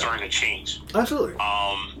are starting to change. Absolutely.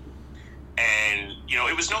 And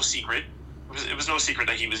it was no secret. It was no secret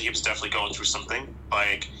that he was definitely going through something.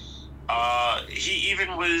 Like, he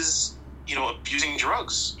even was abusing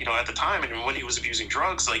drugs. At the time, and when he was abusing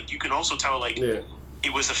drugs, like, you can also tell, like, it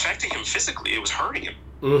was affecting him physically. It was hurting him.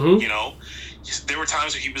 Mm-hmm. There were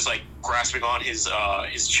times where he was, like, grasping on his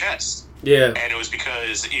chest. Yeah. And it was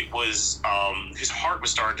because it was his heart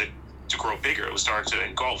was starting to grow bigger. It was starting to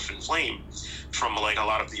engulf and inflame from, like, a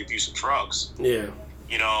lot of the abuse of drugs. Yeah.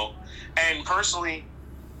 And personally,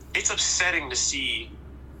 it's upsetting to see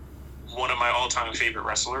one of my all-time favorite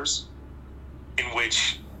wrestlers, in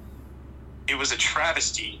which it was a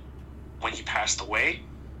travesty when he passed away,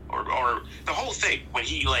 or the whole thing when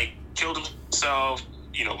he, like, killed himself,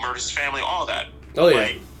 murdered his family, all that. Oh yeah.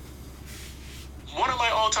 Like, one of my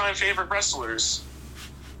all-time favorite wrestlers,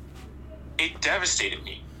 it devastated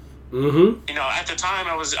me. Mm-hmm. At the time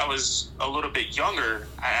I was a little bit younger.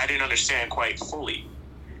 I didn't understand quite fully.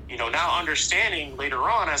 Now understanding later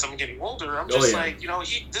on as I'm getting older, I'm just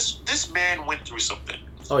this man went through something.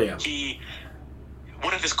 Oh yeah.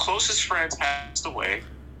 One of his closest friends passed away,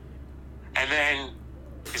 and then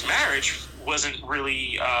his marriage wasn't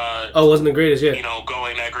really wasn't the greatest yet.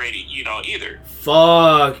 Going that great, either.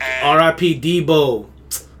 Fuck. R.I.P. Debo.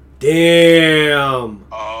 Damn.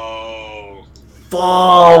 Oh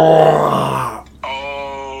Fuck.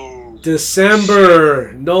 Oh.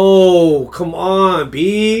 December. No. Come on,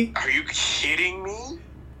 B. Are you kidding me?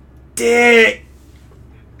 Dick.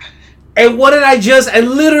 And what did I just... And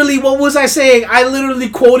literally, what was I saying? I literally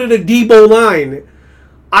quoted a Debo line.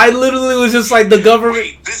 I literally was just like, the government...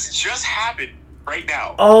 Wait, this just happened right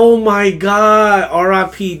now. Oh my God.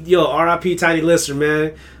 R.I.P. Yo, R.I.P. Tiny Lister,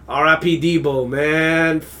 man. R.I.P. Debo,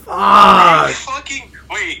 man. Fuck.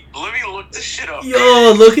 Wait, let me look this shit up.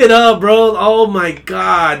 Yo, look it up, bro. Oh my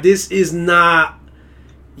God. This is not...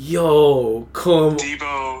 Yo, come...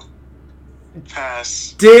 Debo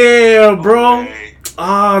pass. Damn, bro. Away.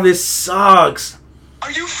 Oh, this sucks.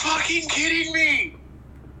 Are you fucking kidding me?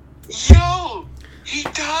 Yo, he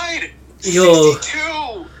died. Yo.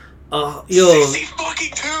 62. Yo. 60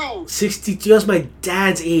 fucking 2. 62. That's my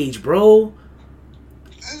dad's age, bro.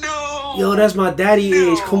 No. Yo, that's my daddy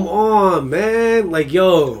age. Come on, man. Like,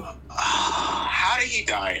 yo. How did he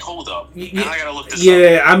die? Hold up. I gotta look this up.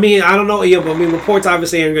 Yeah, I mean, I don't know. Yeah, but I mean, reports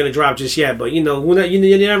obviously aren't gonna drop just yet. But you know,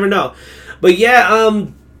 you never know. But yeah,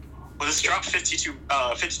 Well, this dropped 52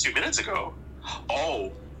 minutes ago.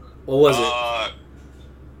 Oh. What was it?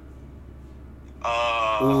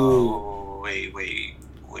 Wait.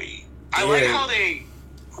 I like how they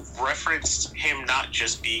referenced him not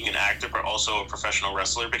just being an actor, but also a professional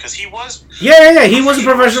wrestler, because he was... Yeah, he was a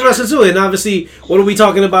professional wrestler too. And obviously, what are we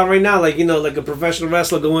talking about right now? Like, you know, like a professional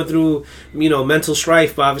wrestler going through, you know, mental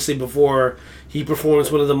strife, obviously, before he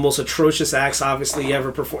performs one of the most atrocious acts, obviously,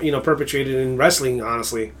 ever perpetrated in wrestling,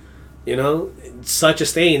 honestly. You know, such a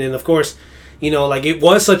stain. And of course, you know, like, it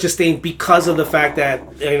was such a stain because of the fact that,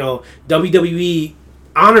 you know, WWE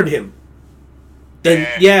honored him. Then,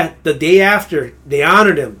 yeah, the day after, they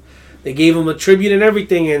honored him. They gave him a tribute and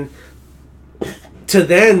everything, and to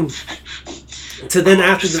then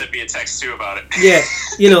after just sent me a text too about it. Yeah,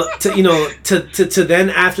 to then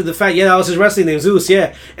after the fact, yeah, that was his wrestling name, Zeus,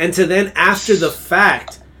 yeah, and to then after the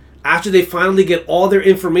fact, after they finally get all their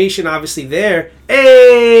information, obviously there.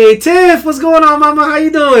 Hey, Tiff, what's going on, Mama? How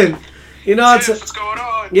you doing? You know, Tiff, what's going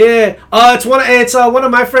on? Yeah, it's one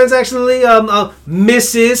of my friends actually,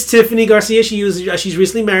 Mrs. Tiffany Garcia. She's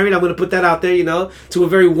recently married. I'm gonna put that out there, you know, to a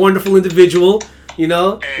very wonderful individual, you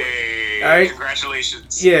know. Hey, all right,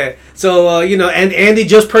 congratulations. Yeah, so you know, and Andy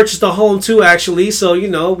just purchased a home too, actually. So you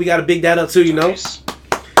know, we gotta big that up too, you know. Nice.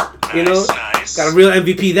 You know, nice. Got a real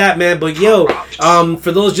MVP that, man. But yo,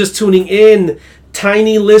 for those just tuning in,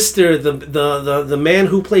 Tiny Lister, the man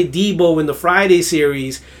who played Debo in the Friday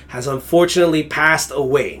series, has unfortunately passed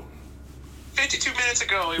away. 52 minutes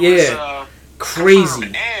ago, it was crazy.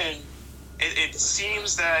 Confirmed. And it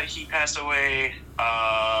seems that he passed away.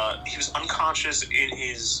 He was unconscious in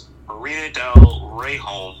his Marina del Rey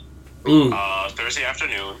home Thursday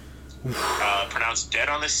afternoon. Pronounced dead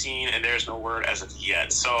on the scene, and there's no word as of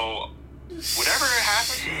yet. So, whatever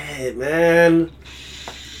happened. Shit, man.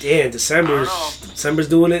 Damn, December's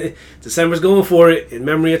doing it. December's going for it. In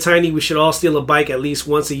memory of Tiny, we should all steal a bike at least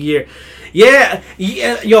once a year. Yeah.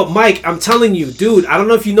 Yo, Mike, I'm telling you, dude. I don't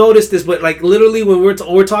know if you noticed this, but like literally, when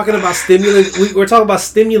we're talking about stimulus, we're talking about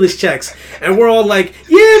stimulus checks, and we're all like,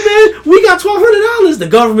 "Yeah, man, we got $1,200." The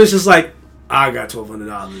government's just like, "I got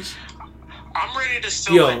 $1,200." I'm ready to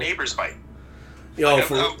steal my neighbor's bike. Yo,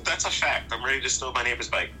 that's a fact. I'm ready to steal my neighbor's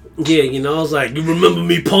bike. Yeah, you know, I was like, "You remember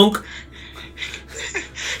me, punk?"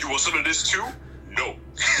 You want some of this too? No.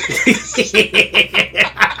 He's like,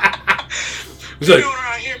 you're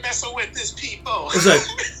around here messing with this people. It's like,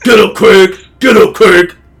 get up, Craig. Get up,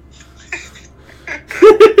 Craig.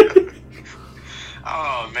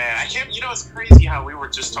 Oh man, I can't. You know, it's crazy how we were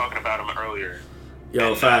just talking about him earlier.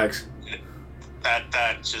 Yo, facts.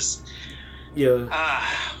 That just. Yeah.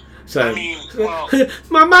 So, I mean, well,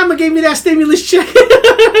 my mama gave me that stimulus check.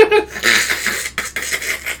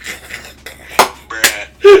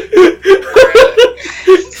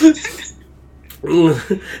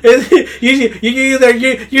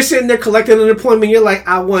 You're sitting there collecting unemployment. You're like,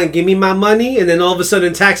 I won, give me my money, and then all of a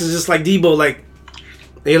sudden taxes just like Debo, like,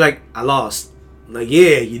 and you're like, I lost. I'm like,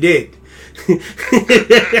 yeah, you did.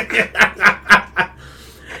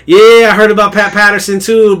 Yeah, I heard about Pat Patterson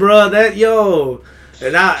too, bro. And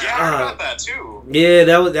I heard about that too. Yeah,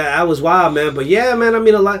 that was wild, man. But yeah, man, I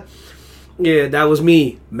mean, a lot. Yeah, that was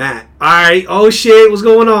me, Matt. All right. Oh shit, what's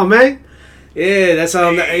going on, man? Yeah, that's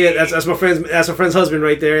my friend's husband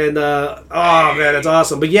right there, and oh man, that's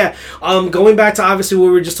awesome. But yeah, going back to obviously what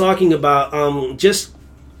we were just talking about, just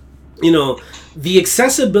you know, the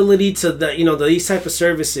accessibility to these type of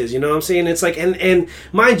services, you know what I'm saying? It's like, and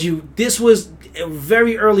mind you, this was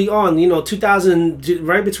very early on, 2000,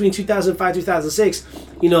 right between 2005 2006.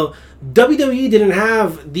 WWE didn't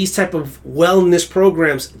have these type of wellness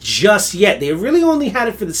programs just yet. They really only had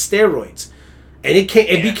it for the steroids, and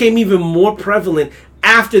it became even more prevalent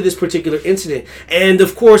after this particular incident. And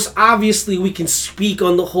of course, obviously, we can speak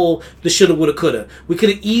on the shoulda, woulda, coulda. We could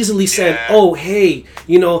have easily said, oh, hey,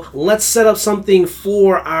 let's set up something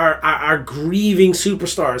for our grieving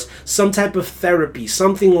superstars, some type of therapy,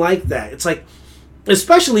 something like that. It's like,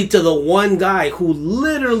 especially to the one guy who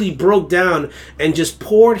literally broke down and just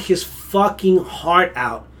poured his fucking heart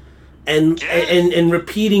out and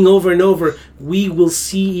repeating over and over, we will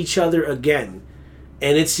see each other again.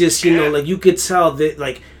 And it's just, like, you could tell that,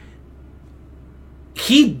 like,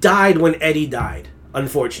 he died when Eddie died,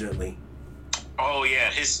 unfortunately. Oh, yeah.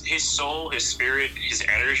 His soul, his spirit, his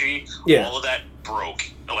energy, all of that broke.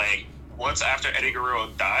 Like, once after Eddie Guerrero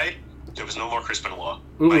died, there was no more Chris Benoit.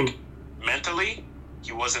 Like, mentally,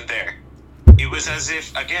 he wasn't there. It was as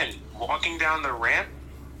if, again, walking down the ramp,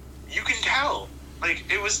 you can tell. Like,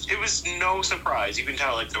 it was no surprise. You can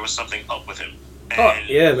tell, like, there was something up with him. And,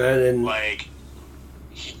 yeah, man. And like,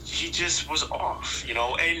 he just was off,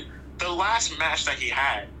 And the last match that he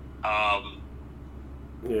had,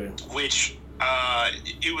 which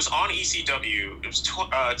it was on ECW. It was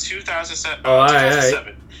 2007.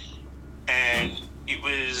 2007, and it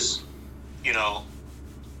was, again,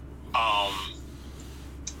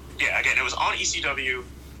 it was on ECW,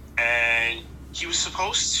 and he was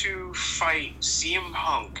supposed to fight CM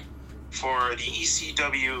Punk for the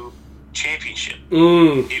ECW championship.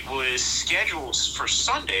 It was scheduled for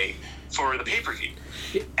Sunday for the pay-per-view,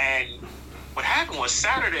 and what happened was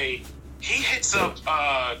Saturday he hits up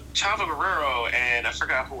Chavo Guerrero and I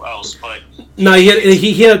forgot who else, but no,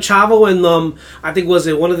 he hit up Chavo and I think was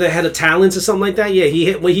it one of the head of talents or something like that. Yeah, he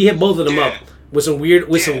hit both of them up with some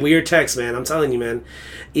weird text, man. I'm telling you, man.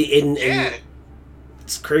 And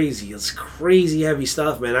it's crazy. It's crazy heavy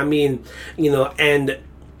stuff, man. I mean, and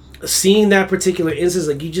seeing that particular instance,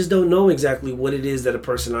 like, you just don't know exactly what it is that a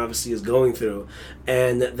person obviously is going through,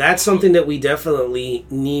 and that's something that we definitely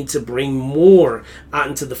need to bring more out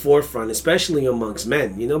into the forefront, especially amongst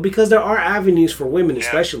men, because there are avenues for women,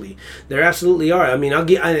 especially. There absolutely are. I mean, I'll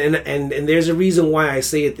get and there's a reason why I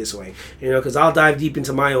say it this way, because I'll dive deep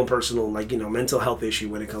into my own personal, like, mental health issue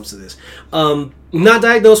when it comes to this. Not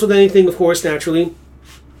diagnosed with anything, of course, naturally.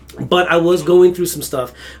 But I was going through some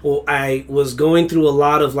stuff. Well, I was going through a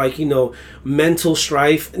lot of, like, mental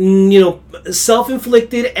strife,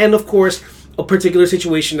 self-inflicted, and of course, a particular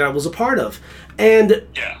situation that I was a part of. And,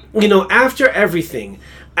 after everything,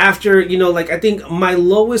 like, I think my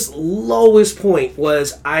lowest point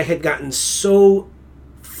was I had gotten so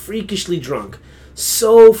freakishly drunk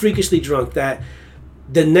that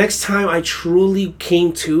the next time I truly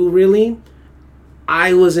came to, really,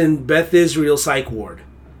 I was in Beth Israel psych ward.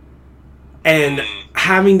 And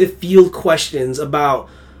having to field questions about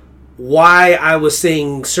why I was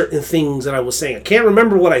saying certain things that I was saying. I can't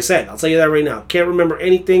remember what I said. I'll tell you that right now. Can't remember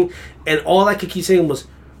anything. And all I could keep saying was,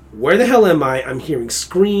 where the hell am I? I'm hearing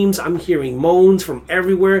screams. I'm hearing moans from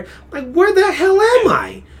everywhere. Like, where the hell am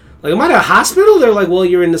I? Like, am I at a hospital? They're like, well,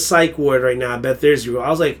 you're in the psych ward right now. I bet there's you. I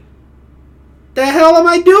was like, the hell am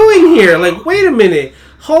I doing here? Like, wait a minute.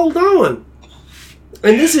 Hold on.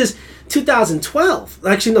 And this is 2012.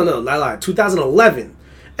 Actually, no, 2011.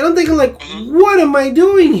 And I'm thinking, like, what am I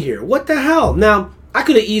doing here? What the hell? Now, I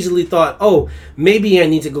could have easily thought, oh, maybe I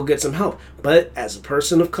need to go get some help. But as a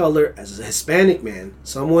person of color, as a Hispanic man,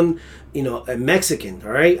 someone, a Mexican,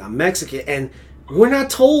 all right? I'm Mexican. And we're not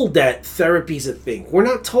told that therapy's a thing. We're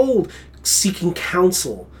not told seeking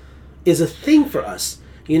counsel is a thing for us,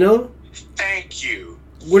 Thank you.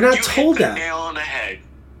 We're not told that. Nail on the head.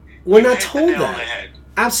 We're not told that.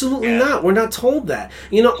 Absolutely not. We're not told that.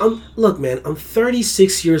 Look, man, I'm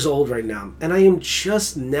 36 years old right now, and I am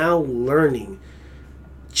just now learning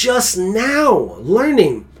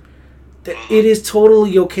that it is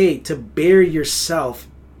totally okay to bare yourself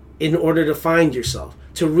in order to find yourself.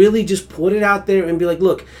 To really just put it out there and be like,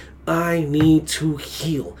 look, I need to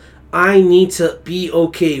heal. I need to be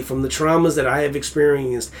okay from the traumas that I have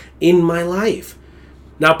experienced in my life.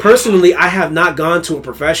 Now, personally, I have not gone to a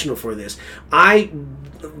professional for this. I,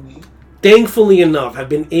 thankfully enough, have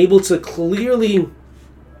been able to clearly,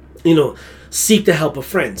 seek the help of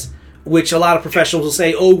friends. Which a lot of professionals will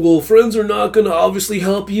say, oh, well, friends are not going to obviously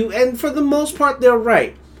help you. And for the most part, they're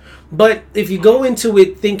right. But if you go into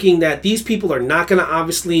it thinking that these people are not going to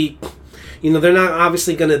obviously, You know, they're not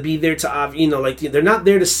obviously going to be there to, you know, like, they're not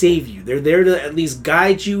there to save you. They're there to at least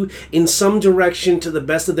guide you in some direction to the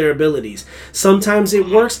best of their abilities. Sometimes it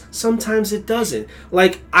works, sometimes it doesn't.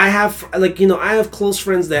 Like, I have close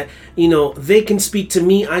friends that, you know, they can speak to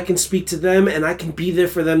me, I can speak to them, and I can be there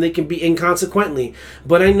for them. They can be inconsequently.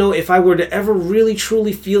 But I know if I were to ever really,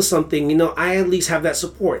 truly feel something, you know, I at least have that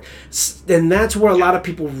support. And that's where a lot of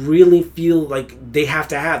people really feel like they have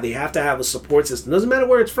to have a support system. Doesn't matter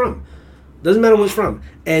where it's from.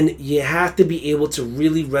 And you have to be able to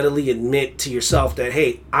really readily admit to yourself that,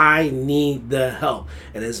 hey, I need the help.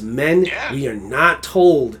 And as men, we are not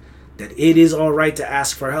told that it is all right to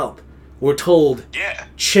ask for help. We're told,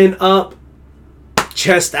 chin up,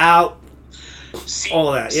 chest out,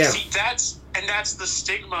 all that. Yeah. See, that's the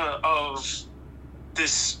stigma of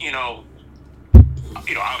this, you know,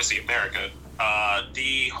 obviously America.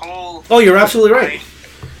 The whole. Oh, you're absolutely right.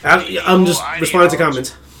 I'm just responding to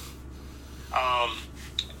comments.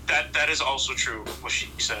 That is also true, what she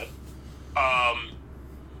said.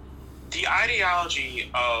 The ideology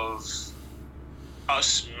of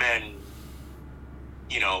us men,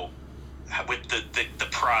 you know, with the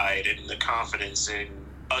pride and the confidence, and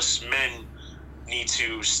us men need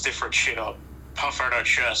to stiff our chin up, puff out our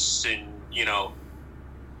chests, and, you know,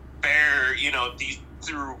 bear, you know,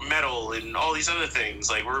 through metal and all these other things.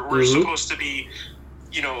 Like, we're supposed to be,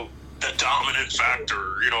 you know, the dominant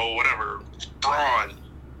factor, you know, whatever, brawn.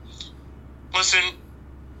 Listen,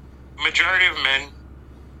 majority of men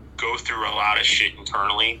go through a lot of shit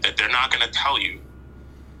internally that they're not going to tell you.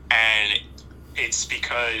 And it's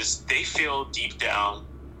because they feel deep down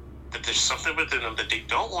that there's something within them that they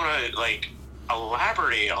don't want to, like,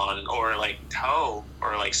 elaborate on or, like, tell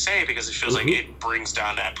or, like, say, because it feels like it brings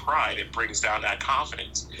down that pride. It brings down that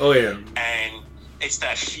confidence. Oh, yeah. And it's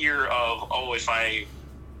that fear of, oh, if I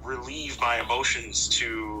relieve my emotions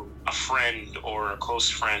to a friend or a close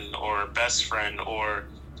friend or a best friend or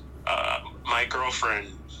my girlfriend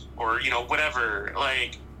or, you know, whatever,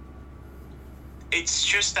 like, it's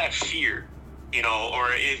just that fear, you know, or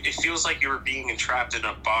it feels like you're being entrapped in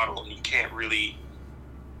a bottle and you can't really,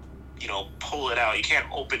 you know, pull it out. You can't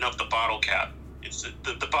open up the bottle cap. It's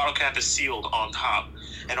the bottle cap is sealed on top,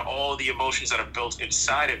 and all the emotions that are built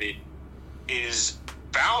inside of it is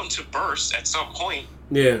bound to burst at some point.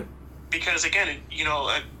 Yeah. Because, again, you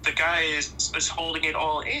know, the guy is holding it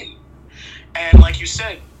all in. And like you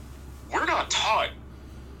said, we're not taught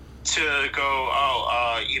to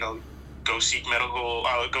go, you know, go seek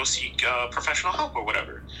professional help or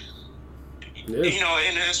whatever. Yeah. You know,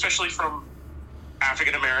 and especially from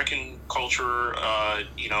African American culture,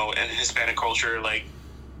 you know, and Hispanic culture, like,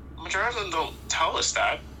 majority of them don't tell us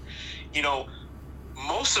that. You know,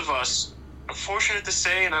 most of us, I'm fortunate to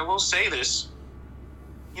say, and I will say this,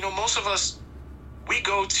 you know, most of us, we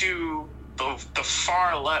go to the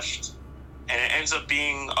far left, and it ends up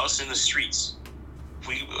being us in the streets.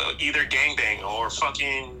 We either gangbang or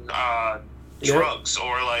fucking drugs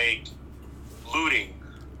or, like, looting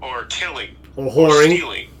or killing or whoring, or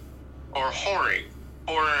stealing or whoring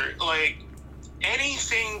or, like,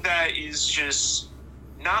 anything that is just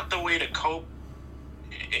not the way to cope,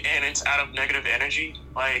 and it's out of negative energy.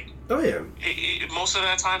 Like, oh yeah, most of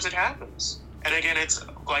the times it happens. And again, it's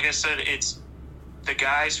like I said, it's the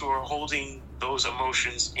guys who are holding those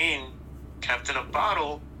emotions in, kept in a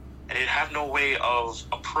bottle, and they have no way of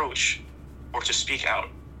approach or to speak out,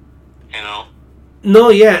 you know? No,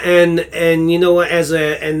 yeah, and you know what? I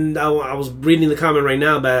was reading the comment right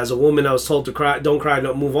now, but as a woman, I was told to cry, don't cry,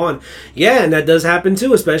 don't move on. Yeah, and that does happen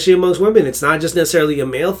too, especially amongst women. It's not just necessarily a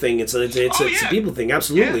male thing; it's a people thing.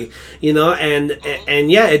 Absolutely, yeah. You know,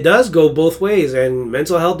 and yeah, it does go both ways. And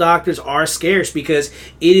mental health doctors are scarce because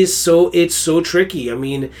it's so tricky. I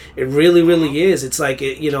mean, it really, really is. It's like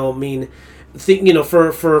you know, I mean. You know,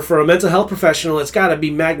 for a mental health professional, it's got to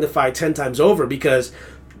be magnified 10 times over because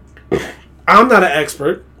I'm not an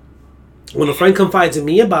expert. When a friend confides in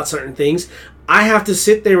me about certain things, I have to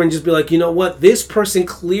sit there and just be like, you know what? This person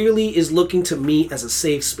clearly is looking to me as a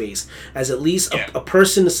safe space, as at least a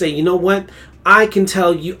person to say, you know what? I can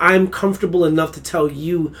tell you, I'm comfortable enough to tell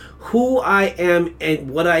you who I am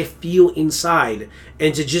and what I feel inside,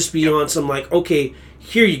 and to just be on some like, okay,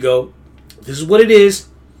 here you go. This is what it is.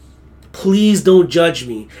 Please don't judge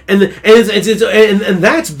me. And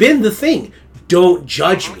that's been the thing. Don't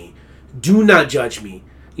judge me. Do not judge me.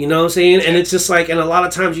 You know what I'm saying? And it's just like, and a lot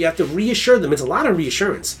of times you have to reassure them. It's a lot of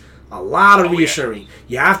reassurance. A lot of reassuring.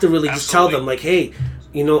 You have to really just tell them, like, hey,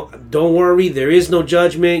 you know, don't worry. There is no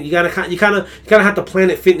judgment. You kind of have to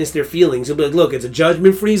Planet Fitness their feelings. You'll be like, look, it's a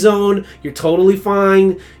judgment-free zone. You're totally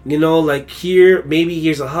fine. You know, like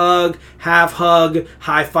here's a hug, half hug,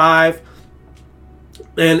 high five.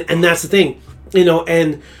 And that's the thing,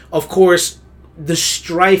 and of course the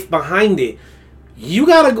strife behind it. You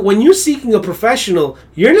gotta, when you're seeking a professional,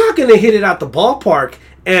 you're not gonna hit it out the ballpark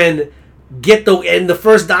and the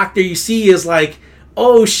first doctor you see is like,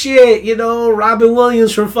 oh shit, Robin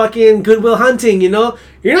Williams from fucking Good Will Hunting, you're not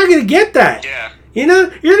gonna get that. Yeah. You're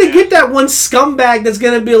gonna get that one scumbag that's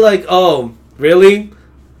gonna be like, oh, really?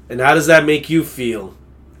 And how does that make you feel?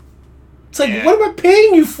 It's like, what am I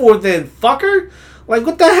paying you for then, fucker? Like,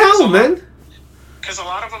 what the hell, man? Because a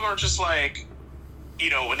lot of them are just like,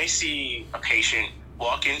 when they see a patient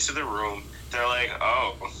walk into the room, they're like,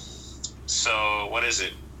 oh, so what is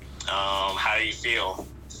it? How do you feel?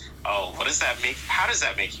 Oh, what does that make? How does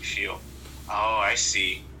that make you feel? Oh, I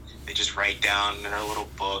see. They just write down in their little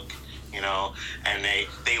book, and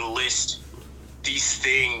they list these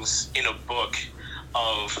things in a book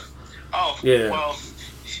of, well,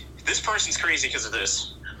 this person's crazy because of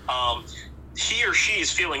this. He or she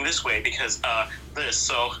is feeling this way because this.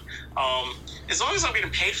 So, as long as I'm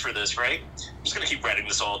getting paid for this, right? I'm just gonna keep writing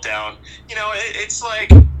this all down. It's like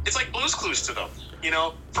Blue's Clues to them.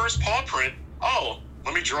 First paw print. Oh,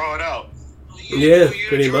 let me draw it out. You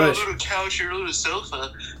pretty draw much. A little couch or a little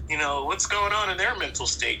sofa. What's going on in their mental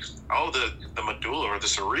state? Oh, the medulla or the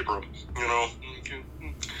cerebrum.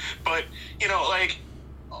 But like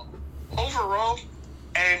overall,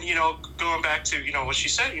 and going back to what she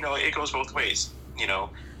said. It goes both ways.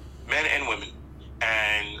 Men and women,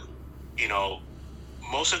 and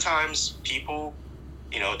most of the times people,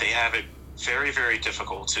 they have it very, very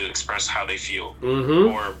difficult to express how they feel,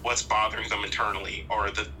 or what's bothering them internally,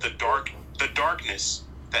 or the darkness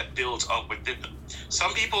that builds up within them.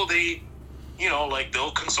 Some people, they,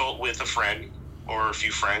 they'll consult with a friend or a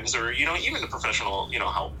few friends, or even a professional,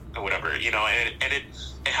 help or whatever, and it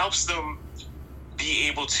helps them be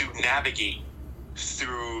able to navigate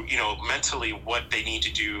through, mentally what they need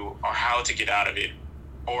to do or how to get out of it,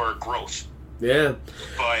 or growth. Yeah.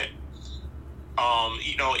 But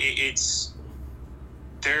it's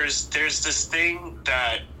there's this thing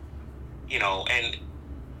that and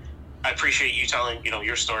I appreciate you telling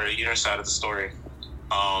your story, your side of the story.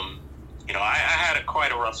 I had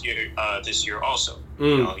quite a rough year this year also.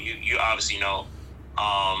 You obviously know.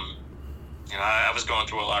 I was going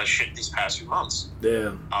through a lot of shit these past few months.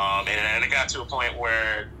 Yeah. And it got to a point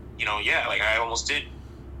where I almost did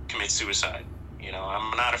commit suicide.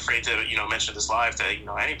 I'm not afraid to mention this live to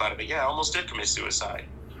anybody, but I almost did commit suicide.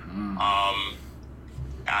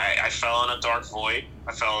 I fell in a dark void.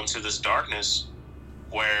 I fell into this darkness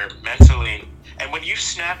where mentally, and when you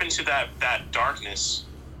snap into that darkness,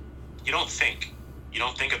 you don't think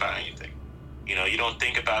about anything. You don't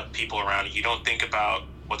think about people around you. You don't think about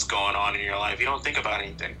what's going on in your life. You don't think about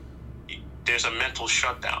anything. There's a mental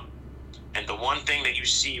shutdown, and the one thing that you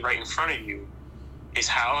see right in front of you is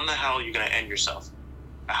how in the hell you're going to end yourself.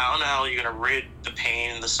 How in the hell you're going to rid the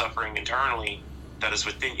pain and the suffering internally that is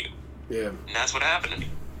within you. Yeah. And that's what happened to me.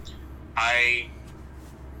 I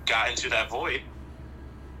got into that void.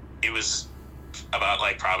 It was about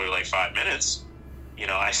probably 5 minutes.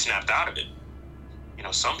 I snapped out of it.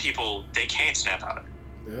 Some people, they can't snap out of it.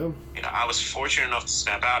 Yeah. I was fortunate enough to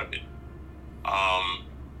snap out of it.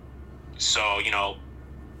 So,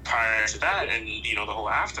 prior to that and, the whole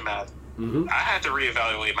aftermath, I had to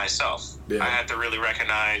reevaluate myself. Yeah. I had to really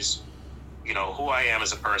recognize, who I am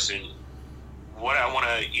as a person, what I want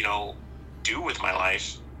to, do with my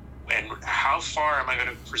life, and how far am I going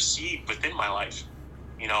to proceed within my life.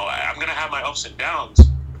 I'm going to have my ups and downs,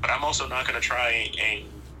 but I'm also not going to try and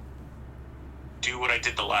do what I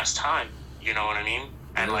did the last time. You know what I mean?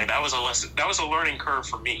 And that was a lesson. That was a learning curve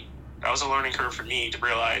for me. That was a learning curve for me to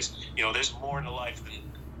realize, there's more to life than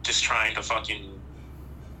just trying to fucking,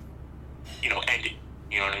 end it.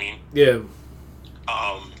 You know what I mean? Yeah.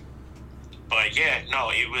 But yeah, no,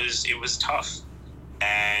 it was tough,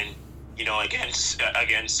 and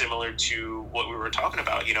again, similar to what we were talking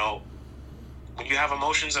about. When you have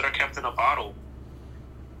emotions that are kept in a bottle,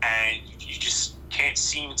 and you just can't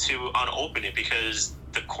seem to unopen it because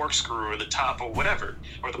the corkscrew or the top or whatever,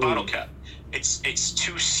 or the bottle cap, it's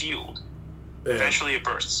too sealed. Yeah. Eventually it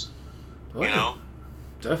bursts. Oh,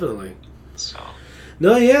 Definitely. So.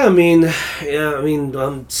 No, yeah, I mean,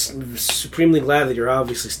 I'm supremely glad that you're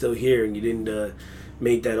obviously still here and you didn't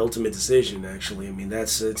make that ultimate decision. Actually, I mean,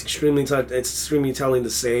 it's extremely telling to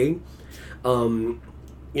say.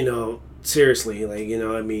 Seriously,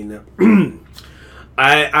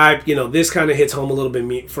 I this kind of hits home a little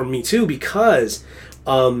bit for me too, because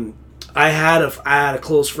I had a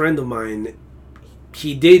close friend of mine.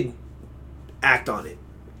 He did act on it.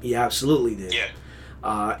 He absolutely did. Yeah.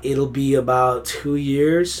 It'll be about 2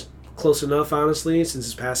 years, close enough, honestly, since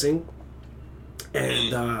his passing.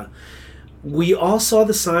 And we all saw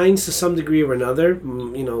the signs to some degree or another.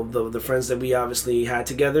 You know, the friends that we obviously had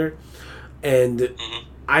together, and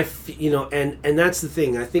and that's the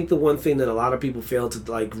thing. I think the one thing that a lot of people fail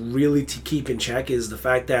to like really to keep in check is the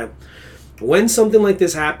fact that when something like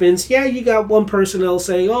this happens, yeah, you got one person that'll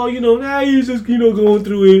say, oh, he's just, going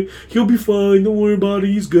through it. He'll be fine. Don't worry about it.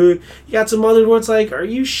 He's good. You got some others where it's like, are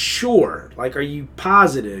you sure? Like, are you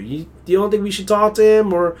positive? You don't think we should talk to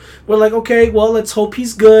him? Or we're like, okay, well, let's hope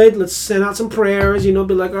he's good. Let's send out some prayers, be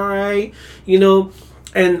like, all right,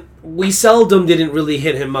 And we seldom didn't really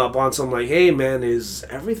hit him up on some like, hey, man, is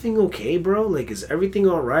everything okay, bro? Like, is everything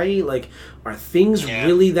all right? Like, are things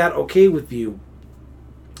really that okay with you?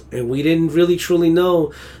 And we didn't really truly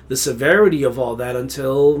know the severity of all that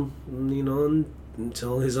until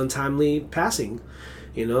his untimely passing.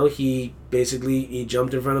 He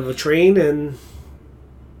jumped in front of a train, and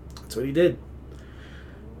that's what he did.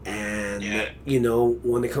 And,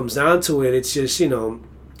 when it comes down to it, it's just,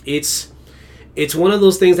 it's one of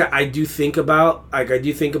those things that I do think about. Like, I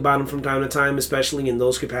do think about him from time to time, especially in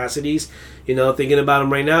those capacities. Thinking about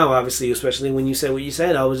him right now, obviously, especially when you said what you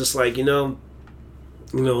said, I was just like,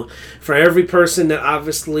 for every person that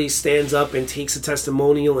obviously stands up and takes a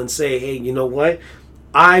testimonial and say, hey, you know what?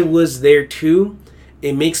 I was there too.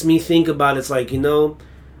 It makes me think about it's like,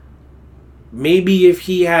 maybe if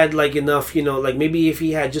he had like enough, maybe if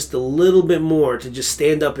he had just a little bit more to just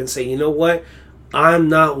stand up and say, you know what? I'm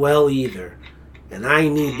not well either. And I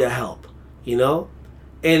need the help,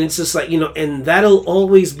 And it's just like, and that'll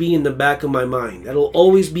always be in the back of my mind. That'll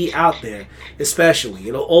always be out there, especially.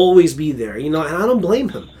 It'll always be there, and I don't blame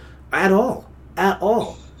him at all. At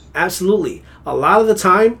all. Absolutely. A lot of the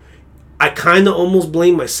time, I kind of almost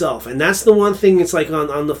blame myself. And that's the one thing it's like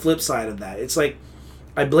on the flip side of that. It's like,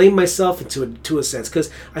 I blame myself to a sense,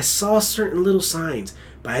 because I saw certain little signs,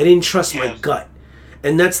 but I didn't trust my gut.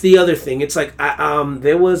 And that's the other thing. It's like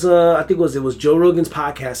there was I think it was Joe Rogan's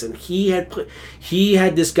podcast, and he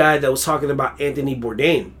had this guy that was talking about Anthony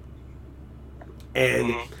Bourdain,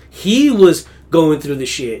 and he was going through the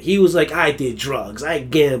shit. He was like, I did drugs, I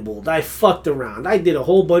gambled, I fucked around, I did a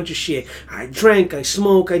whole bunch of shit, I drank, I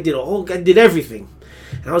smoked, I did everything.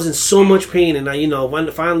 And I was in so much pain, and I,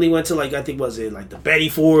 finally went to like, I think was it like the Betty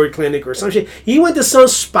Ford clinic or some shit. He went to some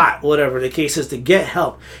spot, whatever the case is, to get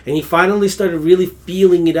help, and he finally started really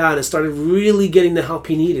feeling it out and started really getting the help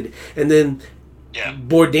he needed. And then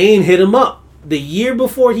Bourdain hit him up the year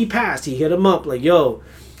before he passed. He hit him up like, yo,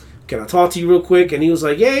 can I talk to you real quick? And he was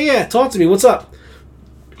like, yeah, talk to me. What's up?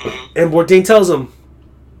 And Bourdain tells him,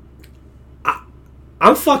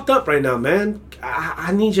 I'm fucked up right now, man.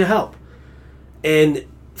 I need your help. And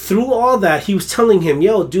through all that, he was telling him,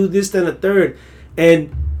 yo, do this, then a third.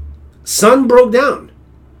 And son broke down.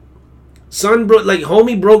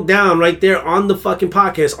 Homie broke down right there on the fucking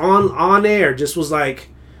podcast, on air. Just was like,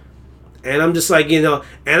 and I'm just like, and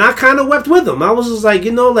I kind of wept with him. I was just like,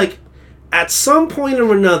 like, at some point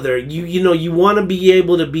or another, you want to be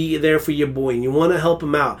able to be there for your boy, and you want to help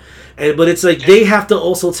him out. But it's like, they have to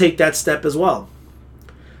also take that step as well.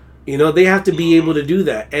 They have to be able to do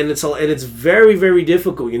that, and it's very, very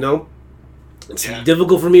difficult. It's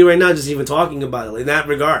difficult for me right now, just even talking about it in that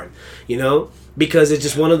regard. Because it's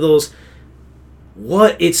just one of those.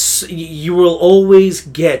 You will always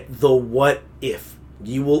get the what if.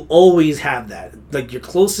 You will always have that. Like, your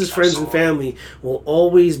closest friends and family will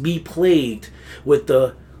always be plagued with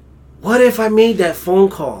the, what if I made that phone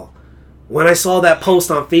call? When I saw that post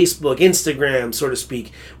on Facebook, Instagram, so to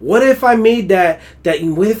speak, what if I made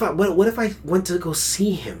what if I went to go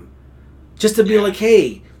see him? Just to be like,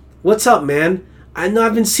 hey, what's up, man? I know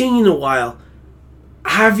I've been seeing you in a while.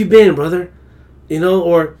 How have you been, brother?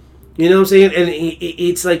 Or, what I'm saying? And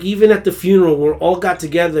it's like, even at the funeral, we all got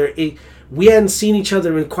together. We hadn't seen each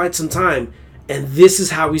other in quite some time. And this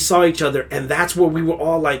is how we saw each other. And that's where we were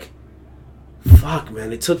all like, fuck,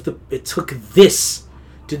 man, it took this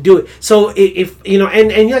to do it. So if and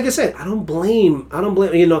like I said, I don't blame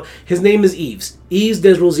his name is Yves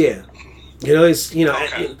Desrosiers. He's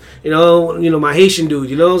okay. My Haitian dude,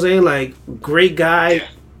 you know what I'm saying? Like, great guy,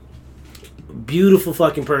 beautiful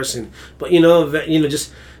fucking person. But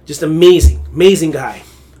just amazing guy.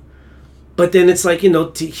 But then it's like, I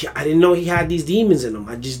didn't know he had these demons in him.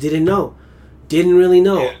 I just didn't really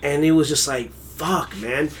know. And it was just like, fuck,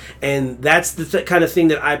 man. And that's the kind of thing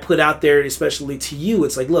that I put out there, especially to you.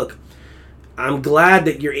 It's like, look, I'm glad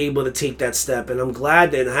that you're able to take that step, and I'm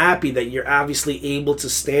glad and happy that you're obviously able to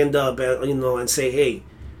stand up and, and say, hey,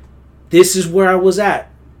 this is where I was at.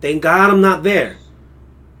 Thank God I'm not there.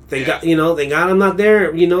 Thank God I'm not there,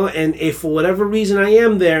 and if for whatever reason I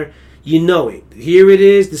am there, you know it. Here it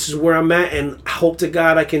is. This is where I'm at, and I hope to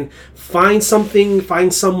God I can find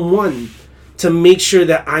someone to make sure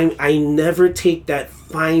that I never take that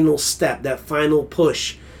final step, that final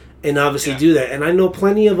push, and obviously do that. And I know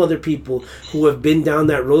plenty of other people who have been down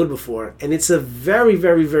that road before, and it's a very,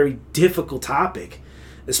 very, very difficult topic,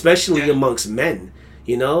 especially amongst men.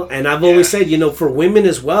 You know, and I've always said, you know, for women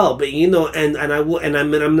as well, but you know, and I'm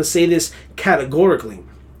going to say this categorically,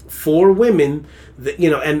 for women, you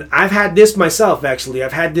know, and I've had this myself, actually.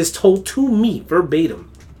 I've had this told to me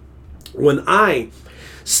verbatim. When I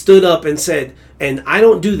stood up and said, and I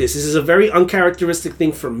don't do this, this is a very uncharacteristic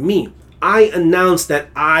thing for me, I announced that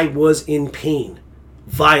I was in pain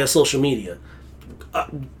via social media.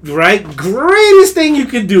 Right? Greatest thing you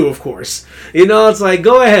could do, of course. You know, it's like,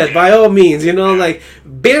 go ahead, by all means, you know, like,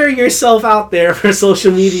 bury yourself out there for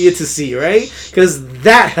social media to see, right? Because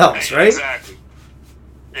that helps, right? Exactly.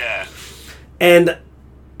 Yeah. And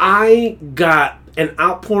I got an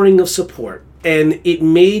outpouring of support, and it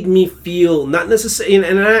made me feel not necessarily.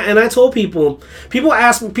 And I told people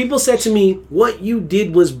asked me, people said to me, "What you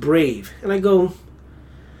did was brave," and I go,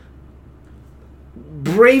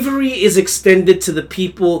 bravery is extended to the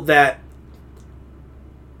people that.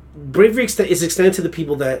 Bravery is extended to the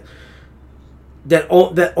people that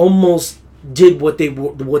almost did what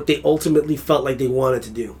they ultimately felt like they wanted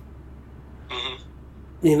to do.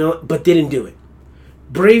 You know, but didn't do it.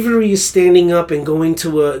 Bravery is standing up and going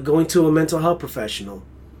to a mental health professional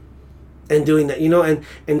and doing that, you know,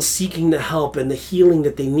 and seeking the help and the healing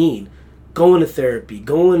that they need. Going to therapy,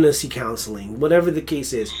 going to see counseling, whatever the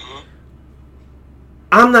case is.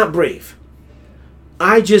 I'm not brave.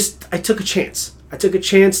 I took a chance. I took a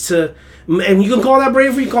chance to, and you can call that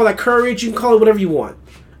bravery, you can call that courage, you can call it whatever you want.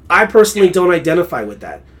 I personally don't identify with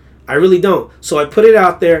that. I really don't. So I put it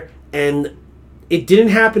out there, and it didn't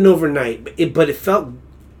happen overnight, but it felt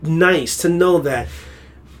nice to know that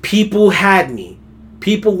people had me.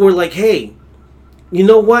 People were like, hey, you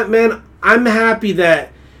know what, man? I'm happy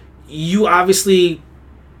that you obviously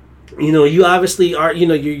are, you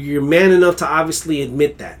know, you're man enough to obviously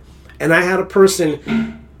admit that. And I had a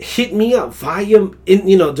person hit me up via,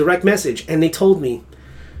 direct message, and they told me,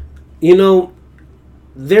 you know,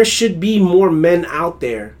 there should be more men out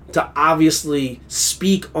there to obviously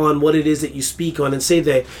speak on what it is that you speak on and say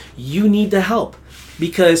that you need the help.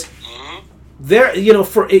 Because there, you know,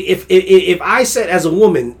 for if I said, as a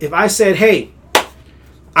woman, if I said, hey,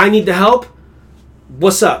 I need the help,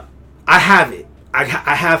 what's up? I have it. I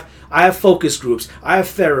have focus groups. I have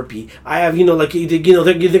therapy. I have, you know, like, you know,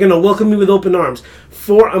 they're gonna welcome me with open arms.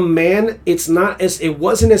 For a man, it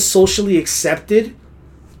wasn't as socially accepted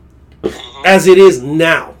as it is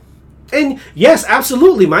now. And yes,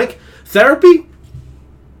 absolutely, Mike. Therapy.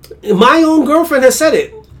 My own girlfriend has said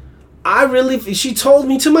it. She told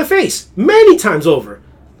me to my face many times over.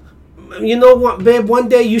 You know what, babe? One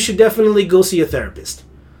day you should definitely go see a therapist.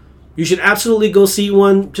 You should absolutely go see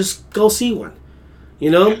one. Just go see one. You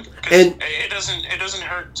know, and it doesn't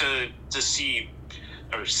hurt to see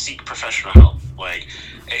or seek professional help. Like,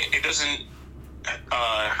 it doesn't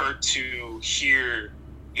hurt to hear,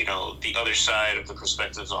 you know, the other side of the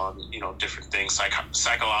perspectives on, you know, different things,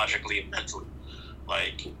 psychologically and mentally.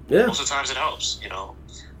 Like, most of the times it helps, you know.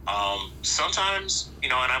 Sometimes, you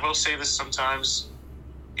know, and I will say this, sometimes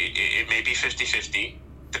it may be 50-50,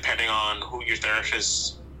 depending on who your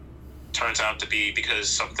therapist turns out to be, because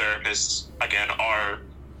some therapists, again, are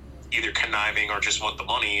either conniving or just want the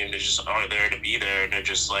money, and they just are there to be there, and they're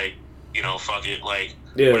just like, you know, fuck it, like,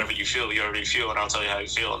 whatever you feel, you already feel, and I'll tell you how you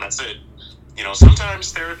feel, and that's it. You know,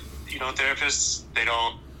 sometimes therapists, they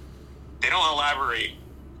don't elaborate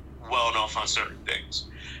well enough on certain things.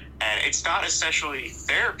 And it's not essentially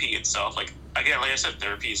therapy itself. Like, again, like I said,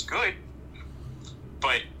 therapy is good,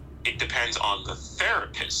 but it depends on the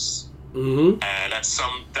therapist. And that's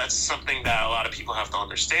something that a lot of people have to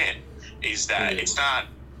understand, is that it's not.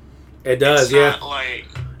 It does, not like,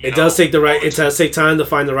 it does take time to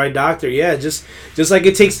find the right doctor. Yeah, just like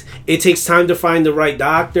it takes time to find the right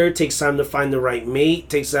doctor, it takes time to find the right mate, it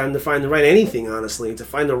takes time to find the right anything, honestly, to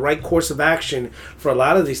find the right course of action for a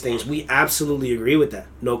lot of these things. We absolutely agree with that.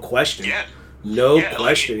 No question. Yeah. No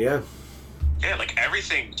question, like, yeah, like,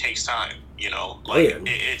 everything takes time, you know. Like,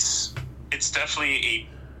 it's definitely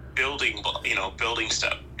a building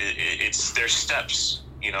step. There's steps,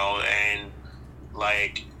 you know, and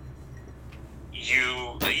like,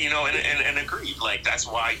 you know, and agreed. Like, that's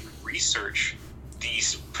why you research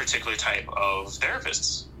these particular type of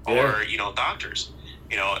therapists or, you know, doctors,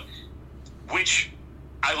 you know, which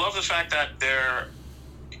I love the fact that there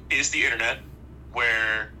is the internet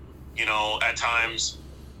where, you know, at times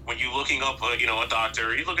when you're looking up, a doctor,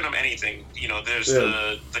 or you're looking up anything, there's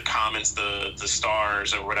the comments, the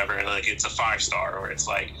stars or whatever, like it's a 5-star, or it's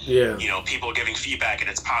like, people are giving feedback and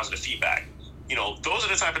it's positive feedback. Those are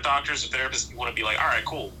the type of doctors or therapists you want to be like, all right,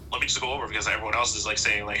 cool, let me just go over, because everyone else is like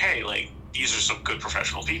saying like, hey, like these are some good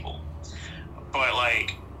professional people. But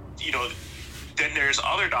like, then there's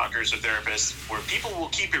other doctors or therapists where people will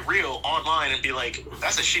keep it real online and be like,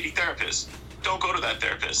 that's a shitty therapist, don't go to that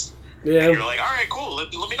therapist. Yeah. And you're like, all right, cool,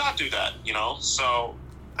 let me not do that, so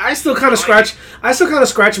I still kind of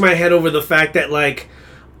scratch my head over the fact that like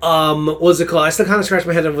what's it called? I still kind of scratch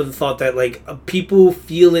my head over the thought that like people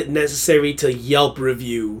feel it necessary to Yelp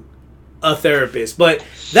review a therapist, but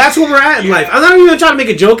that's where we're at in life. I'm not even trying to make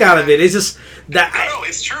a joke out of it. It's just that no,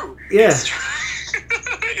 it's true. Yeah, it's true.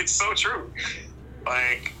 It's so true.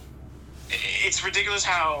 Like, it's ridiculous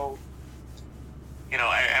how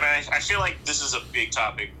I feel like this is a big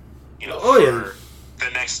topic, for the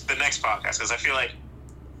next podcast, because I feel like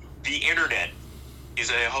the internet is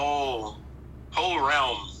a whole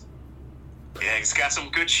realm. Yeah, it's got some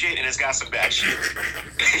good shit and it's got some bad shit.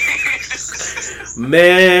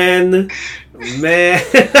 man.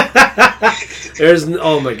 There's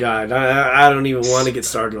oh my god, I don't even want to get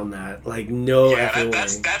started on that. Like no effing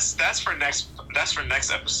way. That's for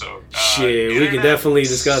next episode. Shit, we can definitely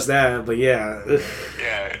discuss that, but yeah.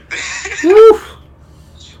 Yeah. Woo.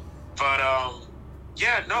 But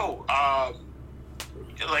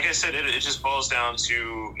like I said, it just boils down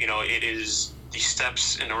to, it is the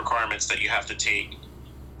steps and the requirements that you have to take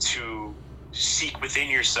to seek within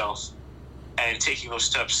yourself, and taking those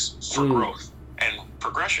steps for growth and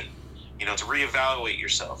progression, to reevaluate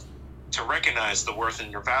yourself, to recognize the worth in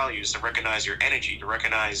your values, to recognize your energy, to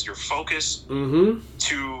recognize your focus,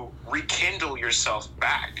 to rekindle yourself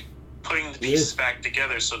back, putting the pieces back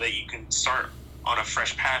together so that you can start on a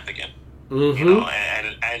fresh path again.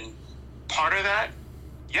 And part of that,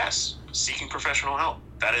 yes, seeking professional help.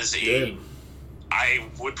 That is I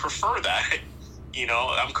would prefer that.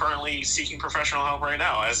 I'm currently seeking professional help right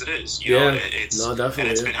now, as it is. Definitely.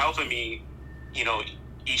 And it's been helping me,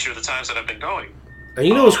 each of the times that I've been going. And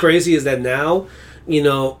what's crazy is that now,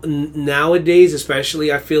 nowadays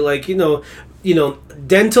especially, I feel like,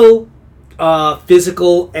 dental,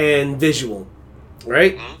 physical, and visual.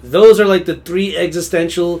 Right, those are like the 3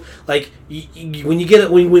 existential. Like when you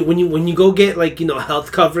get when you go get like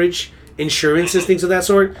health coverage, insurances, things of that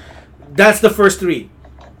sort. That's the first 3.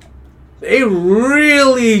 They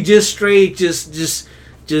really just straight just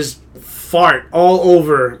fart all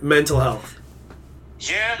over mental health.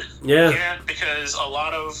 Yeah. Because a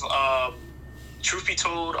lot of truth be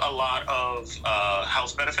told, a lot of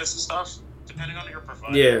health benefits and stuff, depending on your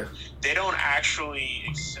provider, they don't actually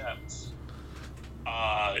accept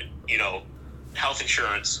health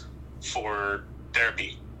insurance for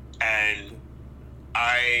therapy. And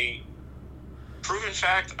proven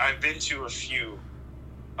fact, I've been to a few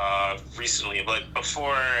recently, but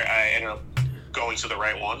before I ended up going to the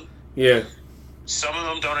right one, some of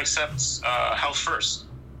them don't accept health first.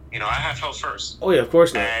 I have health first. Oh yeah, of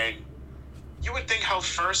course not. And you would think health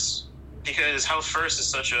first, because health first is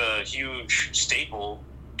such a huge staple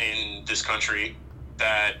in this country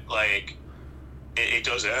that like it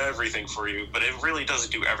does everything for you, but it really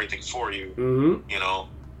doesn't do everything for you.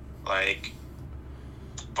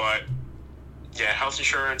 But yeah, health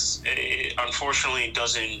insurance, it unfortunately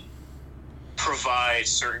doesn't provide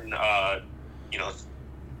certain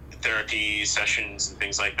therapy sessions and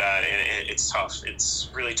things like that, and it's tough. It's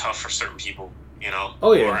really tough for certain people, who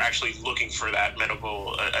are actually looking for that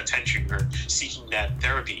medical attention or seeking that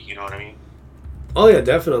therapy. You know what I mean? Oh yeah,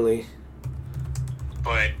 definitely.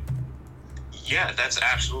 But yeah, that's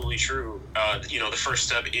absolutely true. The first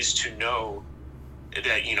step is to know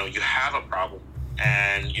that you have a problem,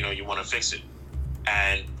 and you want to fix it,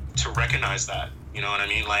 and to recognize that. You know what I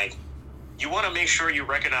mean? Like, you want to make sure you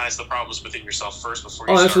recognize the problems within yourself first before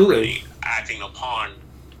you start really acting upon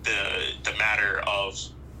the matter of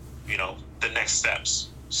the next steps.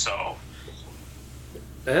 So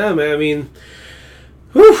yeah, man. I mean,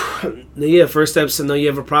 whew. Yeah, first steps to know you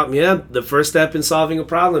have a problem. Yeah, the first step in solving a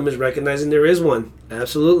problem is recognizing there is one.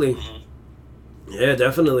 Absolutely. Yeah,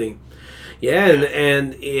 definitely. Yeah,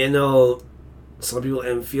 and some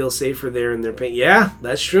people feel safer there in their pain. Yeah,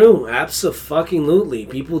 that's true. Abso-fucking-lutely.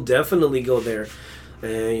 People definitely go there.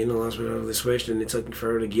 And last minute they switched and it took me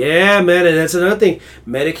forever to. Yeah, man, and that's another thing.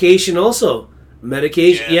 Medication also.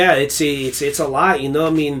 Yeah, it's a lot. I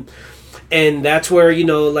mean. And that's where, to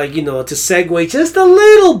segue just a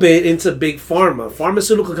little bit into big pharma.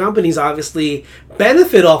 Pharmaceutical companies obviously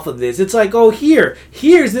benefit off of this. It's like, oh,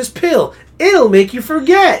 here's this pill. It'll make you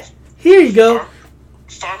forget. Here you go.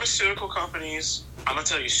 pharmaceutical companies, I'm gonna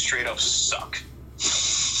tell you straight up, suck.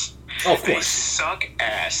 Oh, of They course. suck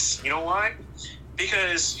ass. You know why?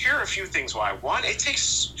 Because here are a few things why. One, it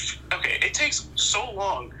takes so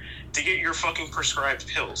long to get your fucking prescribed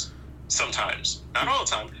pills. Sometimes, not all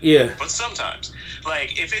the time. Yeah. But sometimes,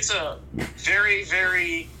 like if it's a very,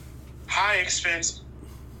 very high expense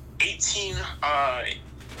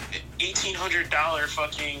 $1,800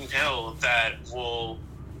 fucking pill that will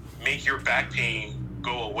make your back pain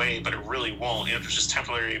go away, but it really won't. It'll just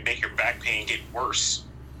temporarily make your back pain get worse.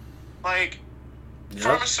 Like,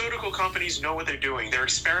 pharmaceutical companies know what they're doing. They're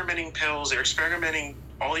experimenting pills. They're experimenting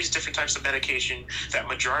all these different types of medication that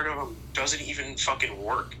majority of them doesn't even fucking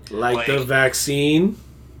work. Like the vaccine.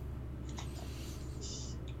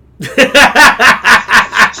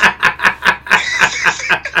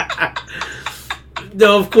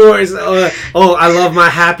 No, of course. I love my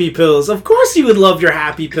happy pills. Of course, you would love your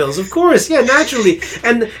happy pills. Of course, yeah, naturally.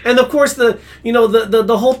 And of course, the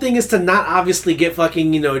whole thing is to not obviously get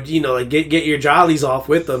fucking like get your jollies off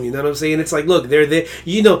with them. You know what I'm saying? It's like, look, they're the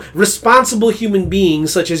responsible human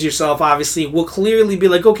beings such as yourself. Obviously, will clearly be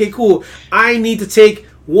like, okay, cool. I need to take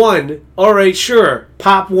one. All right, sure.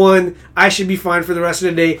 Pop one. I should be fine for the rest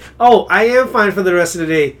of the day. Oh, I am fine for the rest of the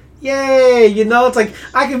day. Yay! It's like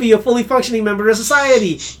I can be a fully functioning member of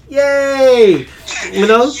society. Yay!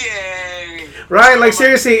 Yay! Right? Like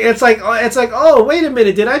seriously, it's like oh wait a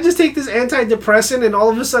minute, did I just take this antidepressant and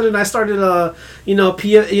all of a sudden I started I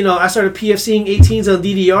started PFCing 18s on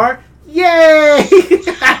DDR? Yay! Alright,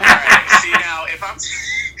 see now if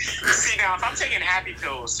I'm taking happy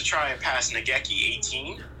pills to try and pass Nageki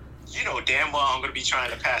 18. You know damn well I'm gonna be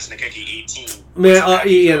trying to pass Nageki 18. Man, I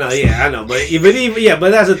know, but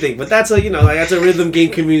that's the thing. But that's that's a rhythm game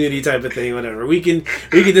community type of thing. Whatever, we can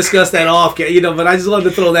discuss that off, but I just wanted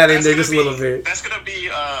to throw that in there just a little bit. That's gonna be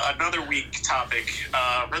another week topic,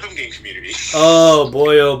 rhythm game community. Oh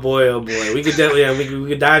boy! We could definitely we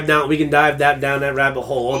could dive down. We can dive down that rabbit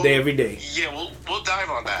hole all day, every day. Yeah, we'll dive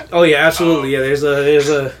on that. Oh yeah, absolutely. There's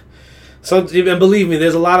a. So, and believe me,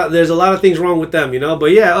 there's a lot of things wrong with them,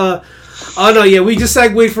 But yeah, we just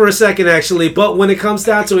segued for a second actually. But when it comes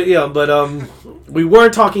down to it, we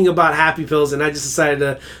were talking about happy pills, and I just decided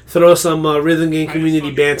to throw some rhythm game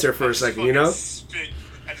community banter for a second, I just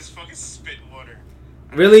fucking spit water.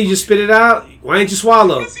 Really, you just spit it out? Why didn't you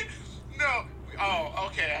swallow? No. Oh,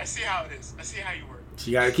 okay. I see how it is. I see how you work.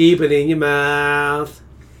 You gotta keep it in your mouth.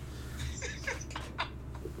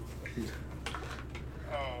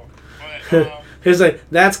 He's like,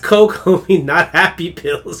 that's Coke, homie, not happy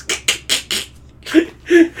pills.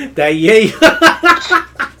 That yay.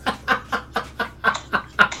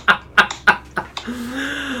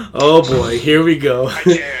 Oh boy, here we go.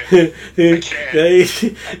 I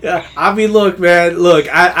can't. I mean, look, man. Look,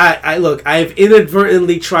 I've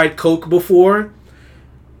inadvertently tried Coke before.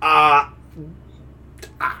 I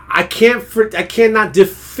cannot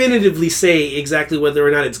definitively say exactly whether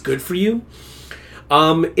or not it's good for you.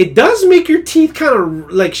 It does make your teeth kind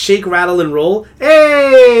of like shake, rattle, and roll.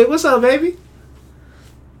 Hey, what's up, baby?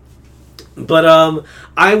 But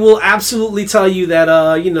I will absolutely tell you that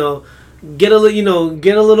get a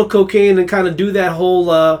little cocaine and kind of do that whole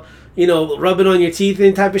rub it on your teeth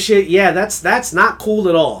and type of shit. Yeah, that's not cool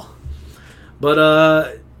at all.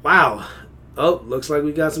 But wow. Oh, looks like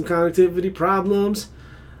we got some connectivity problems.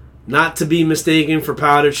 Not to be mistaken for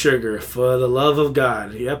powdered sugar. For the love of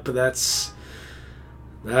God. Yep,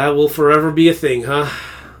 that will forever be a thing, huh?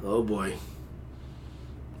 Oh boy.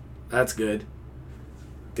 That's good.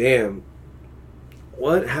 Damn.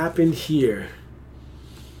 What happened here?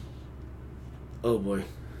 Oh boy.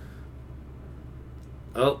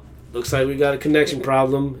 Oh, looks like we got a connection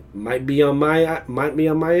problem. Might be on my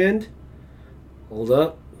end. Hold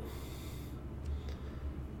up.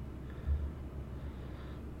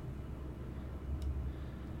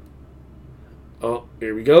 Oh,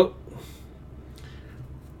 here we go.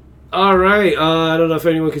 Alright, I don't know if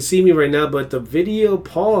anyone can see me right now, but the video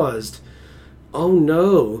paused. Oh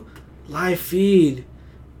no. Live feed.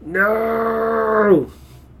 No!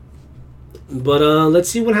 But let's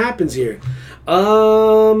see what happens here.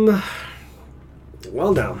 Well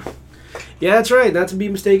now. Yeah, that's right. Not to be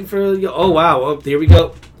mistaken for... Oh wow, oh, here we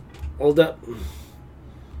go. Hold up.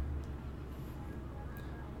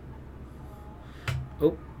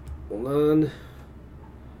 Oh, hold on.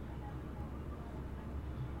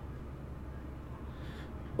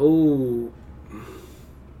 Oh.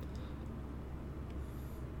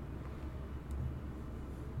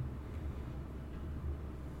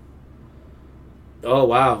 Oh,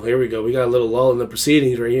 wow. Here we go. We got a little lull in the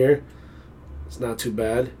proceedings right here. It's not too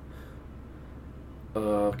bad.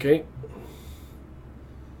 Okay.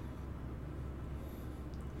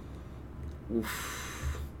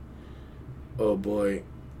 Oof. Oh boy.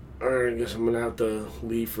 Alright, I guess I'm gonna have to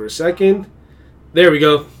leave for a second. There we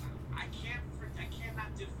go. I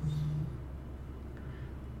cannot do.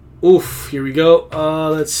 Oof, here we go.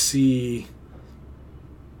 Let's see.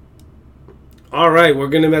 Alright, we're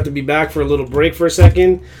gonna have to be back for a little break for a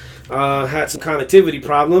second. Had some connectivity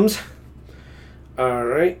problems.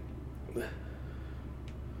 Alright.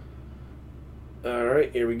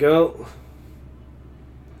 Alright, here we go.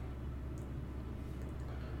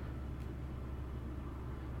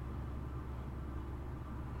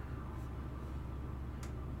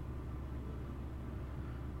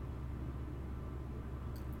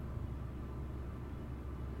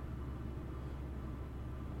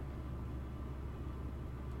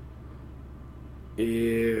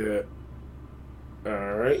 Yeah.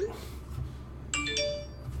 Alright.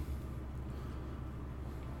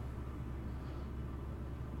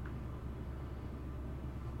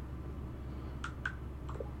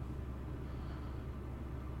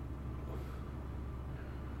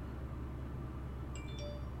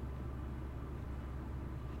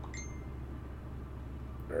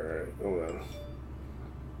 Alright, hold on.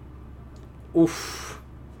 Oof.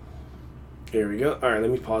 Here we go. Alright,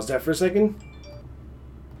 let me pause that for a second.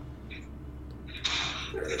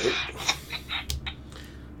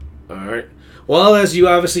 Alright. Well, as you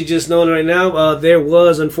obviously just know right now, there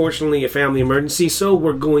was unfortunately a family emergency, so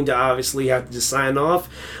we're going to obviously have to just sign off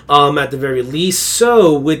at the very least.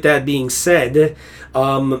 So, with that being said,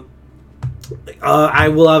 I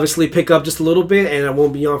will obviously pick up just a little bit, and I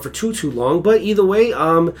won't be on for too long. But either way,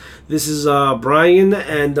 this is Brian,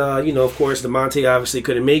 and of course, DeMonte obviously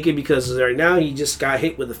couldn't make it because right now he just got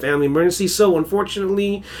hit with a family emergency. So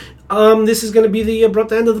unfortunately, this is going to be the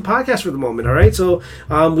abrupt end of the podcast for the moment. All right, so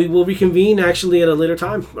we will reconvene actually at a later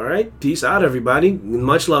time. All right, peace out, everybody.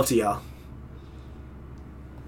 Much love to y'all.